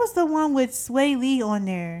 what was the one with Sway Lee on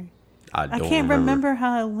there? I don't can't remember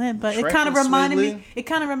how it went, but it Shrek kind of and reminded Sway me. Lee? It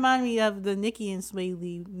kind of reminded me of the Nicki and Sway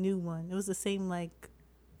Lee new one. It was the same like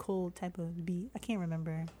cold type of beat. I can't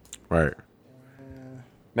remember. Right.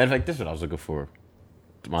 Matter of fact, this is what I was looking for.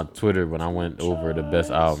 My Twitter when I went over the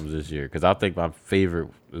best albums this year, because I think my favorite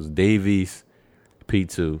was Davies,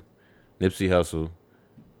 P2, Nipsey Hussle,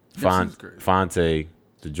 Nipsey's great. Fonte,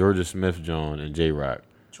 the Georgia Smith Jones, and J Rock.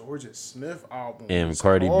 Georgia Smith album. And was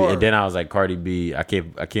Cardi B, hard. and then I was like Cardi B. I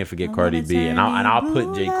can't forget I Cardi wanna B, and turn I'll you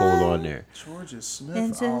put J blue Cole on light there. Georgia Smith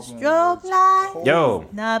into album. strobe was light. cold. Yo,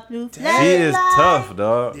 Not blue she flag is light. tough,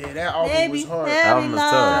 dog. Yeah, that album Baby, was hard. baby That Album is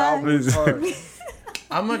light. tough. album was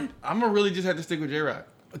hard. I'm gonna really just have to stick with J Rock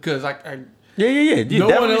because I Yeah. no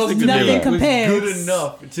one else could to Nothing me compares. was good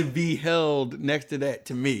enough to be held next to that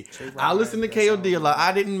to me. I listened to KOD a lot.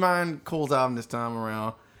 I didn't mind Cole's album this time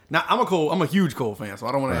around. Now I'm a huge Cole fan, so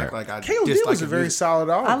I don't want to act like I KOD dislike was a his very music. solid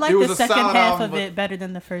album. I like It was the a second solid half album, of but- it better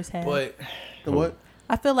than the first half. But the what?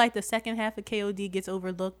 I feel like the second half of KOD gets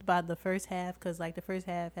overlooked by the first half because like the first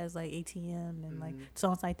half has like ATM and like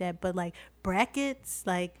songs like that, but like Brackets,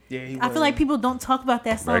 like Yeah, he I was. feel like people don't talk about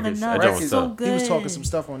that song Brackets, enough. that joint It's was so tough. good. He was talking some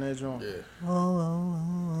stuff on that joint.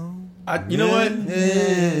 you know what?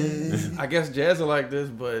 I guess Jazz are like this,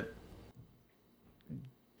 but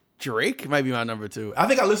Drake might be my number 2. I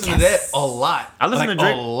think I listened to that a lot. I listened Like, to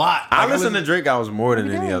Drake a lot. I Like, listened to Drake. I was more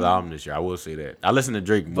than any other album this year. I will say that. I listened to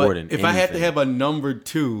Drake more But than. if I had to anything. have a number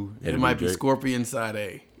 2, it It'd might be be Drake. Scorpion Side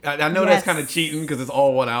A. I know Yes. that's kind of cheating because it's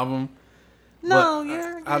all one album. No,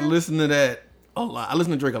 but I listened to that a lot. I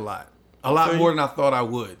listened to Drake a lot more than I thought I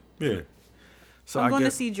would. yeah. So I'm I going to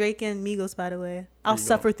guess see Drake and Migos. By the way, I'll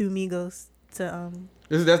suffer through Migos to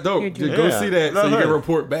that's dope. You're Just Drake. go Yeah. see that so you Look. can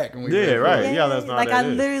report back. And we Yeah, can- right. Yeah, that's not like how that I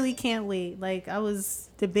is. literally can't wait. Like I was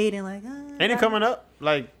debating like Ain't it coming up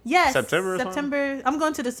like Yes, September or something? September. I'm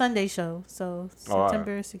going to the Sunday show, so Oh, all right.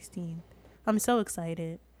 September 16th. I'm so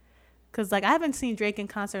excited because like I haven't seen Drake in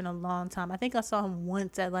concert in a long time. I think I saw him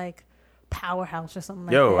once at like Powerhouse or something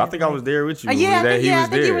like that. Yo, I think I Like- was there with you. Yeah, I that think, he yeah, was I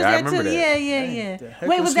think there. he was I there remember too. that. Yeah, the yeah. heck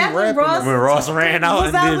Wait, was was he that when rapping Ross? When Ross ran out Was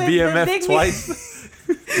and that did with the BMF big twice.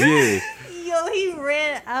 Yeah. Yo, he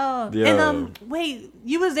ran out. Yo. And wait,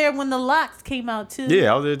 you was there when the Locks came out too.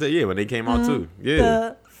 Yeah, I was there. Yeah, when they came out too. Yeah.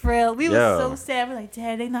 The Frail. We Yo. was so sad. We're like,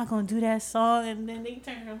 Dad, they not gonna do that song, and then they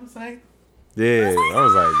turned around and was like, Yeah. I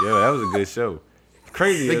was like, yo, that was a good show.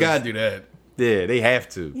 Crazy. They is- gotta do that. Yeah, they have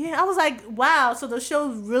to. yeah. I was like, wow. So the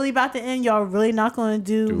show's really about to end. Y'all really not gonna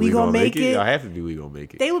do? Dude, we gonna make it? Y'all have to do. We gonna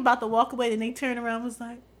make it. They were about to walk away, and they turned around and was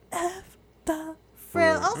like, F the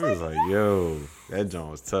Frail. I It was was like, like, yo, that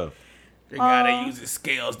joint was tough. They gotta use the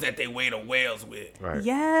scales that they weigh the whales with. Right.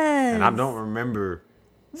 yes. And I don't remember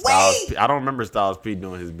Styles Wait. P. I don't remember Styles P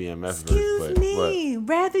doing his BMF Excuse verse, me.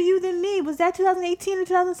 Rather You Than Me. Was that 2018 or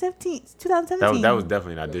 2017? 2017. that was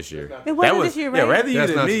definitely not this year. It wasn't that was this year, Yeah, right? Rather You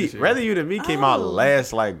That's Than not Me. this year. Rather You Than Me came out Oh.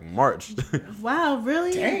 last like March. Wow,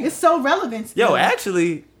 really? It's so relevant. Still. Yo,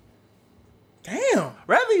 actually, Damn.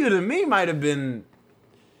 Rather You Than Me might have been.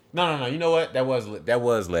 No. You know what? That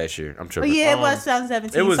was last year. I'm Oh, tripping. yeah, it was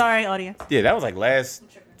 2017. it was- Sorry, audience. Yeah, that was like last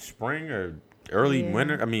spring or early Yeah.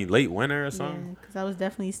 winter. I mean, late winter or Yeah, something. because I was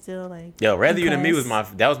definitely still like. Yo, Rather in You Than Me was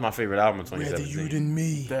class. that was my favorite album in Rather 2017. you than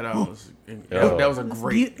me. That was Yo. that was a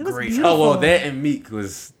great, It was great. beautiful. Oh well, that and Meek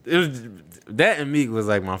was that and Meek was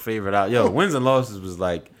like my favorite out. Yo, Wins and Losses was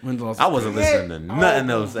like Wins and Losses I wasn't was listening to nothing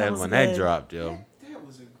else that was when that good. dropped. Yo, That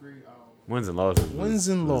was a great album. Wins and Losses. Wins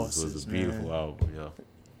and was Losses, a beautiful man. album. Yo,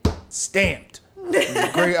 Stamped. It was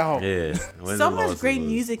a great album. yeah. Wins So and much Losses great was-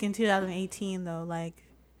 music in 2018, though. Like,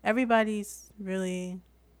 everybody's really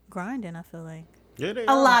grinding, I feel like. Yeah, they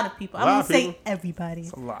A are. lot of people. A I lot won't of say people. everybody.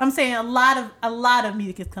 a lot. I'm saying a lot of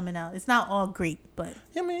music is coming out. It's not all great, but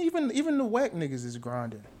Yeah, I mean, even the whack niggas is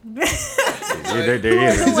grinding. Yeah, they're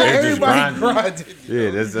just Everybody grinding. grinding.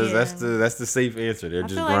 Yeah, that's Yeah. that's the safe answer. They're I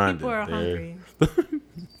just feel like grinding. people are They're- hungry.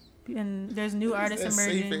 And there's new artists That's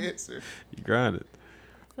safe emerging. answer. You grinded.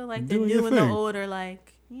 I feel like the Doing new your and the thing. old are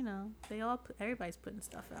like, everybody's putting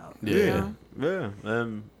stuff out. Yeah. You know? Yeah.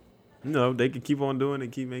 You know, they can keep on doing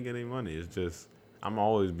it, keep making their money. It's just I'm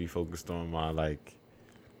always be focused on my like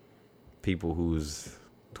people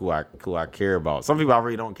who I care about. Some people I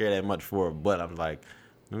really don't care that much for, but I'm like,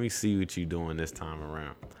 let me see what you doing this time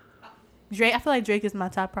around. Drake, I feel like Drake is my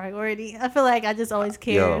top priority. I feel like I just always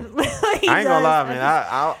care. Yo, what he I ain't gonna does. lie,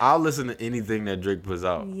 man. I'll listen to anything that Drake puts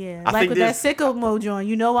out. Yeah, I like think with this- that sicko mode joint.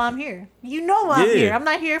 You know why I'm here. You know why I'm Yeah. here. I'm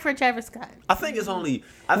not here for Travis Scott. I think it's only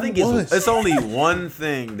was? it's only one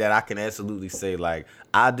thing that I can absolutely say like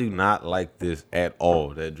I do not like this at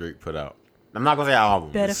all that Drake put out. I'm not gonna say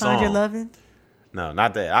album. Better the find your song. loving. No,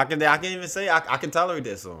 not that. I can even say I can tolerate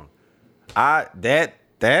that song. That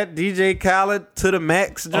that DJ Khaled to the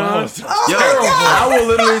max, John. so Yo, I will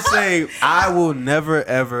literally say I will never,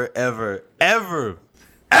 ever,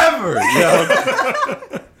 yo,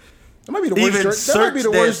 That might be the worst even Drake. That might search be the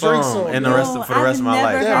that worst Drake song song. in the rest of, for the I've rest of my never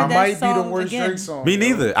life. heard That that might be the song worst again. Drake song. Me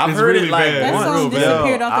neither. I've It's heard really it like bad. That once. song Real bad.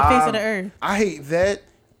 disappeared off the face of the earth. I hate that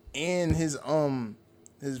and his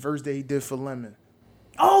verse that he did for Lemon.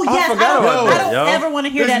 Oh yes, I forgot don't, about I that, don't yo. ever want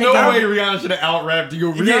to hear There's that no again. way Rihanna should have out-rapped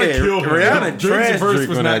you. Rihanna Yeah, killed him. Rihanna Drake's trashed verse Drake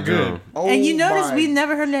was on not that good. joint. Oh And you notice my. we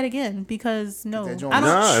never heard that again because no, That I joint don't.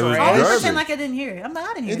 was Nah, it was trash. always garbage. pretend like I didn't hear it. I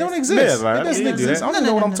didn't hear It don't it. exist. Yeah, right. It doesn't You can do exist. that. I don't No, know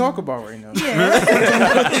no, what no, I'm no. talking about right now.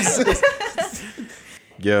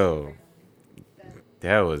 Yeah. Yo,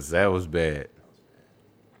 that was bad.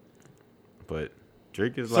 But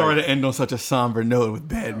Drake is Sorry like to end on such a somber note with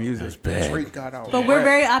bad music. it's bad. Drake got out. But we're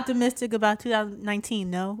very optimistic about 2019,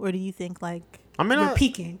 no? Or do you think like I mean, we're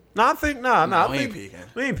peaking? No, I think I we think ain't peaking.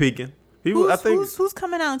 we ain't peaking. People, I think Who's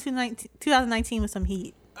coming out in 2019 with some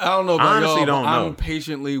heat? I don't know about Honestly, y'all, don't but know. I'm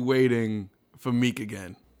patiently waiting for Meek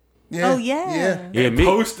again. Yeah. Oh yeah. yeah, me.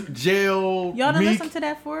 Post jail. Y'all done Meek. listen to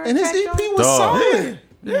that for And his track EP joint? was Dog. solid.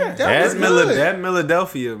 Yeah. That's was good. that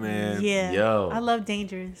Philadelphia, man. Yeah. Yo. I love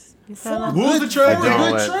Dangerous. You Four fell off? What was the track? Four That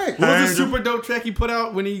good joint track. What was the super dope track he put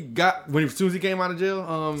out when as soon as he came out of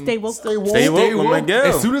jail? Stay woke. Stay woke. Stay woke Stay with Woke. Miguel.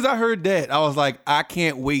 As soon as I heard that, I was like, I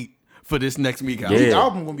can't wait for this next Meek album. Yeah. The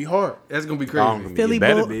album gonna be hard. That's gonna be Album crazy. gonna be- it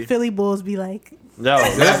better be. Philly Bulls be like. Yo,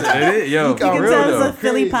 listen, it is. Yo, You for can You can real tell it's a though.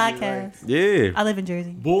 Philly Crazy, podcast. Yeah. I live in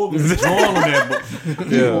Jersey. Bull gonna be drawn on that.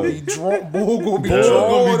 Yeah. Bull gonna be drawn. Bull gonna be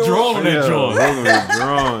drawn on that Yeah, joint. we're gonna be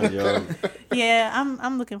drawn, yo. Yeah,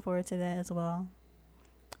 I'm looking forward to that as well.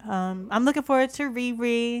 I'm looking forward to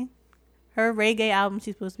Riri. Her reggae album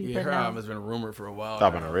she's supposed to be Yeah, putting her out. album has been rumored for a while.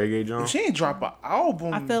 Stopping now. a reggae joint. She ain't drop an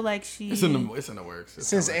album I feel like she. It's in the works. It's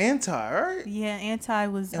since coming. Anti, right? Yeah, Anti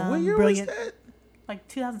was And what year brilliant. was that? Like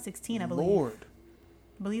 2016, I believe. Lord.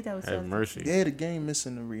 I believe that was. Have 2016. mercy. Yeah, the game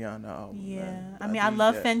missing the Rihanna album. Yeah, man. I mean, I need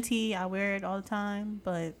love that. Fenty. I wear it all the time,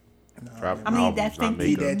 but Dropping I need that albums, not Fenty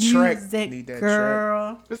Need makeup. that track. music, Need that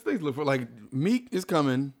girl. This thing's look for like Meek is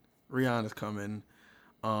coming, Rihanna's coming,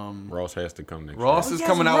 Ross has to come next. Ross Oh, is yes,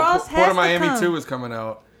 coming out. Ross Port has of to Miami come. 2 is coming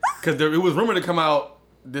out because it was rumored to come out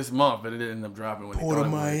this month, but it didn't end up dropping when Port they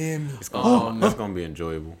of thought it Miami. That's gonna be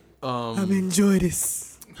enjoyable. Enjoy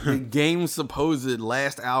this. would. The Game's supposed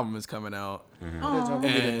last album is coming out. That's gonna be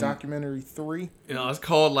the And- documentary 3. You know, it's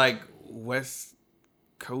called like West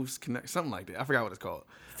Coast Connect, something like that. I forgot what it's called.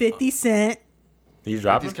 50 Cent. He's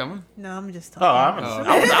dropping. He's coming. No, I'm just Oh, talking. I would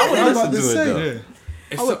I was listen about to to it say. though. Yeah.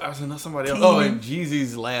 I was another somebody else. Oh, and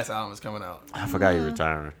Jeezy's last album is coming out. I forgot you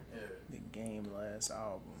retiring. The game last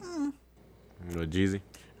album. With Jeezy.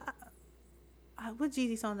 What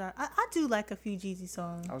Jeezy songs are? I do like a few Jeezy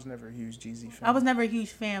songs. I was never a huge Jeezy fan. I was never a huge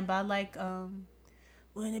fan, but I like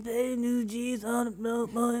when they play new G's on the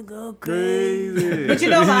milk, money go crazy. But you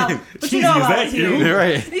know about, that you?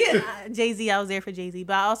 Right. Yeah, Jay Z. I was there for Jay Z,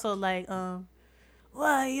 but I also like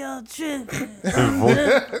why y'all tripping?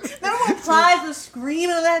 Remember when Plies was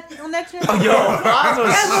screaming on that trip? Yo, I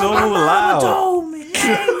was so loud. Told me,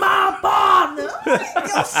 ain't my partner. Yo,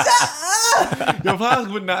 shut up. Yo, Plies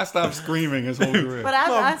would not stop screaming his whole career. But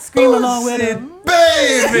I scream along with him.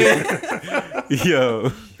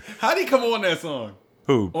 Yo. How did he come on that song?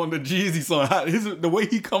 Who? On the Jeezy song? the way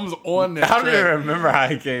he comes on that I don't even track. remember how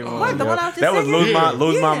he came on. What, the yo. one I was just that was singing?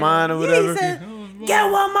 lose my mind or whatever. He said, get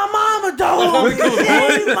what my mama told me. She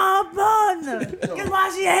ain't my partner. Guess why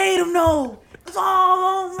she hate him, no. It's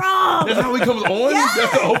all wrong. That's how he comes on? Yes.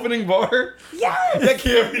 That's the opening bar? Yes. That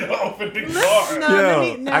can't be the opening bar. No,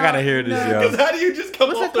 Yo, I gotta hear this, yo. Because how do you just come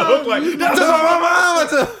What's off it the hook called? like, That's what my mama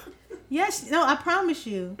told. Yes, no, I promise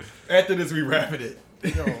you. after this we rapping it.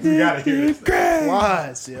 You gotta hear this.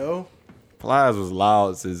 Lies, yo. Plies was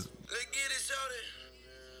loud since. Let's get it,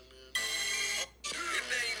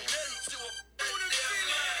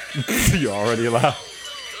 shorty. You already loud.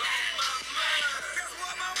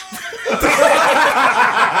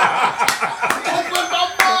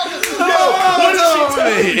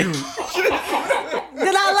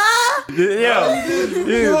 Did I lie?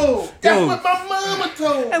 Yo, That's what my mama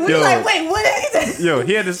told. And we Yo. were like, wait, what did he say? yo,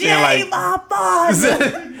 he had to She stand ain't like my partner. she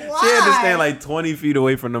had to stand like 20 feet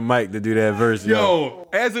away from the mic to do that verse. Yo,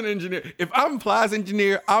 as an engineer, if I'm Plies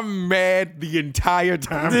engineer, I'm mad the entire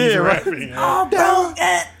time Yeah, he's right. rapping. Oh, bro,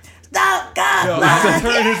 stop, God. Yo, I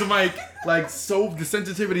turn his mic like so the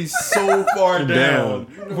sensitivity's so far down.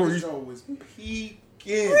 This show was peaking.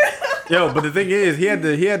 Yo, but the thing is, he had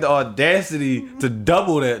the audacity to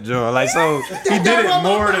double that joint. Like, so he did it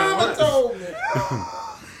more than once. told me.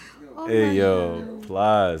 Hey, yo,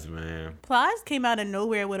 Plies, man. Plies came out of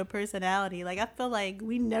nowhere with a personality. Like I feel like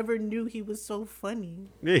we never knew he was so funny.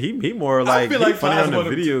 Yeah, he more like feel he like funny Plies on the one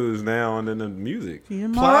of- videos now and then the music.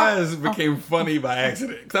 Plies became funny by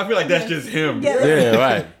accident. Cause I feel like that's just him. Yeah. Yeah,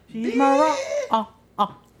 right. She's my rock.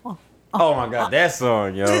 Oh my god, that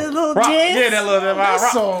song, yo. The little Rock, dance. yeah, that little That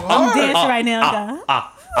rock. song I'm hard. dancing right now, guys.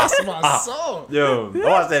 That's my song. Yo, I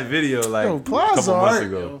watched that video like Yo, a Plies couple months alright,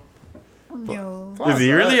 ago. Yo. Is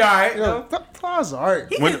he really alright? Yo, Plies alright.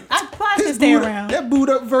 When- Plies can stay around. That boot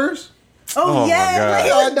up verse. Oh, my yeah, God. like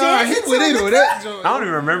he Oh, was nah, dancing hit to with it. it or that joint. I don't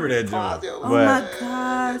even remember that joint. Oh Oh But my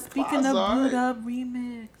god! Speaking of Plies boot alright. up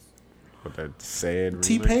remix. with that sad remix.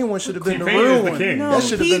 T-Pain one should have been the T-Pain real is the one. king. No, That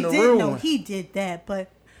should have he been the did. real No, one. he did that.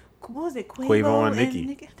 But what was it? Quavo and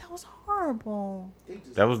Nicki. That was horrible.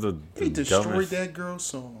 That was the He destroyed dumbest. that girl's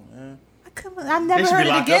song, man. I've never should heard be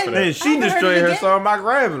it locked up again. for that. Man, she I never heard destroyed it her again. song by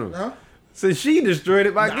grabbing him. Huh? So she destroyed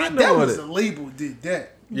it by Nah, getting that on was it. the label did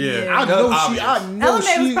that. Yeah. I That's know obvious. I know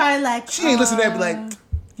Element was she. probably like, She ain't listen to that, be like,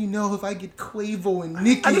 you know, if I get Quavo and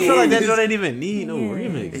Nicki, I just feel like that this- joint ain't even need no Yeah.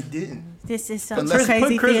 remix. It didn't. This is some Chris- crazy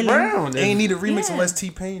Put Chris feeling. Brown. They ain't need a remix Yeah. unless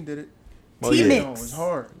T-Pain did it. Well, T-Mix. yeah. No, it was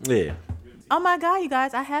hard. Yeah. Oh my god, you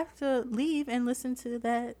guys! I have to leave and listen to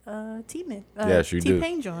that T-Mix. Yes, you do.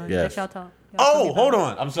 T-Pain joint Yes. that y'all talk. Oh, hold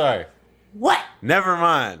on. I'm sorry. What? Never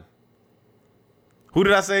mind. Who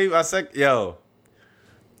did I say? I said, yo.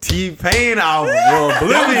 T-Pain album, bro.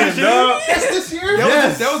 Oblivion, dog. That's this year.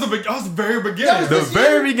 Yes. That was the very beginning. The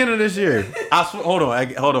very beginning of this year. I swear, hold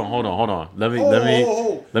on. Let me Oh.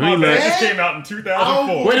 let me That look. just came out in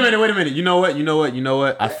 2004. Wait a minute. You know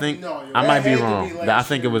what? I think No, I might be that had to wrong. be I last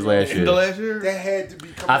think it year, was bro. last In the year. last year? That had to be.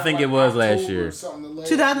 I think it was last October year. or something the last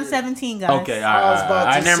 2017, guys. Okay, I was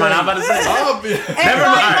about to never mind. say. I'm about to say. Everybody Never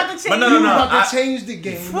mind. about to change. But no. year. You about I- to change the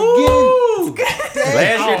game again. Woo!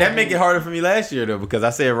 Last year, that make it harder for me last year though because I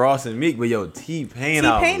said Ross and Meek, but yo, T-Pain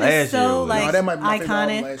out T-Pain last is so, year. was like, No, that might be my favorite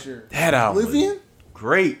album iconic. last year. that album. was Oblivion,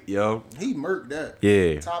 great, yo. he murked that.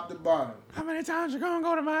 Yeah. Top to bottom. How many times you gonna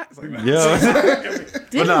go to my? It's like, Yo.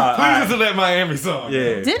 But nah, Please listen to that Miami song.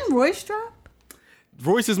 yeah. Didn't Royce drop?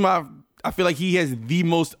 Royce is I feel like he has the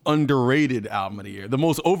most underrated album of the year. The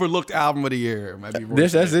most overlooked album of the year might be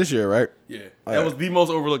Royce. That's this year, right? Yeah. That was the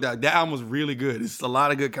most overlooked album. That album was really good. It's a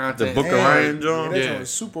lot of good content. The Book of Ryan Jones. that Yeah. joint was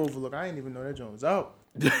super overlooked. I didn't even know that joint was out.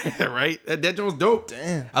 right? That joint was dope.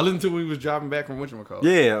 Damn. I listened to it when he was driving back from whatchamacallit.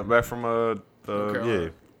 Yeah, back from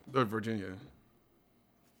Carolina. Or Virginia.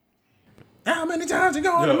 How many times you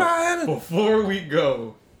going to Yo, Miami? before we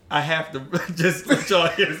go, I have to just let y'all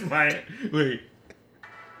hear this. Wait.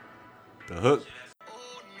 The hook.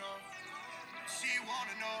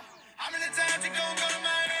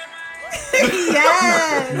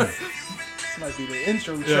 Yes. This might be the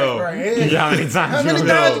intro track Yo. right here. How many How times many you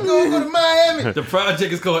times you know? gonna go to Miami? The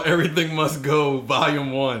project is called Everything Must Go,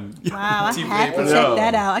 Volume 1. Wow, I T-Pain have to for check y'all.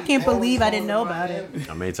 that out. I can't believe I didn't know about it.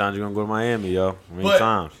 How many times you gonna go to Miami, yo? How many But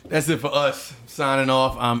times? that's it for us. Signing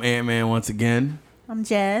off. I'm Ant-Man once again. I'm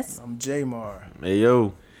Jazz. I'm J-Mar. Hey,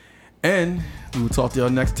 yo. And we will talk to y'all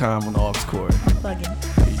next time on the Aux Court.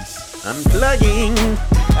 Bugging. Peace. I'm plugging.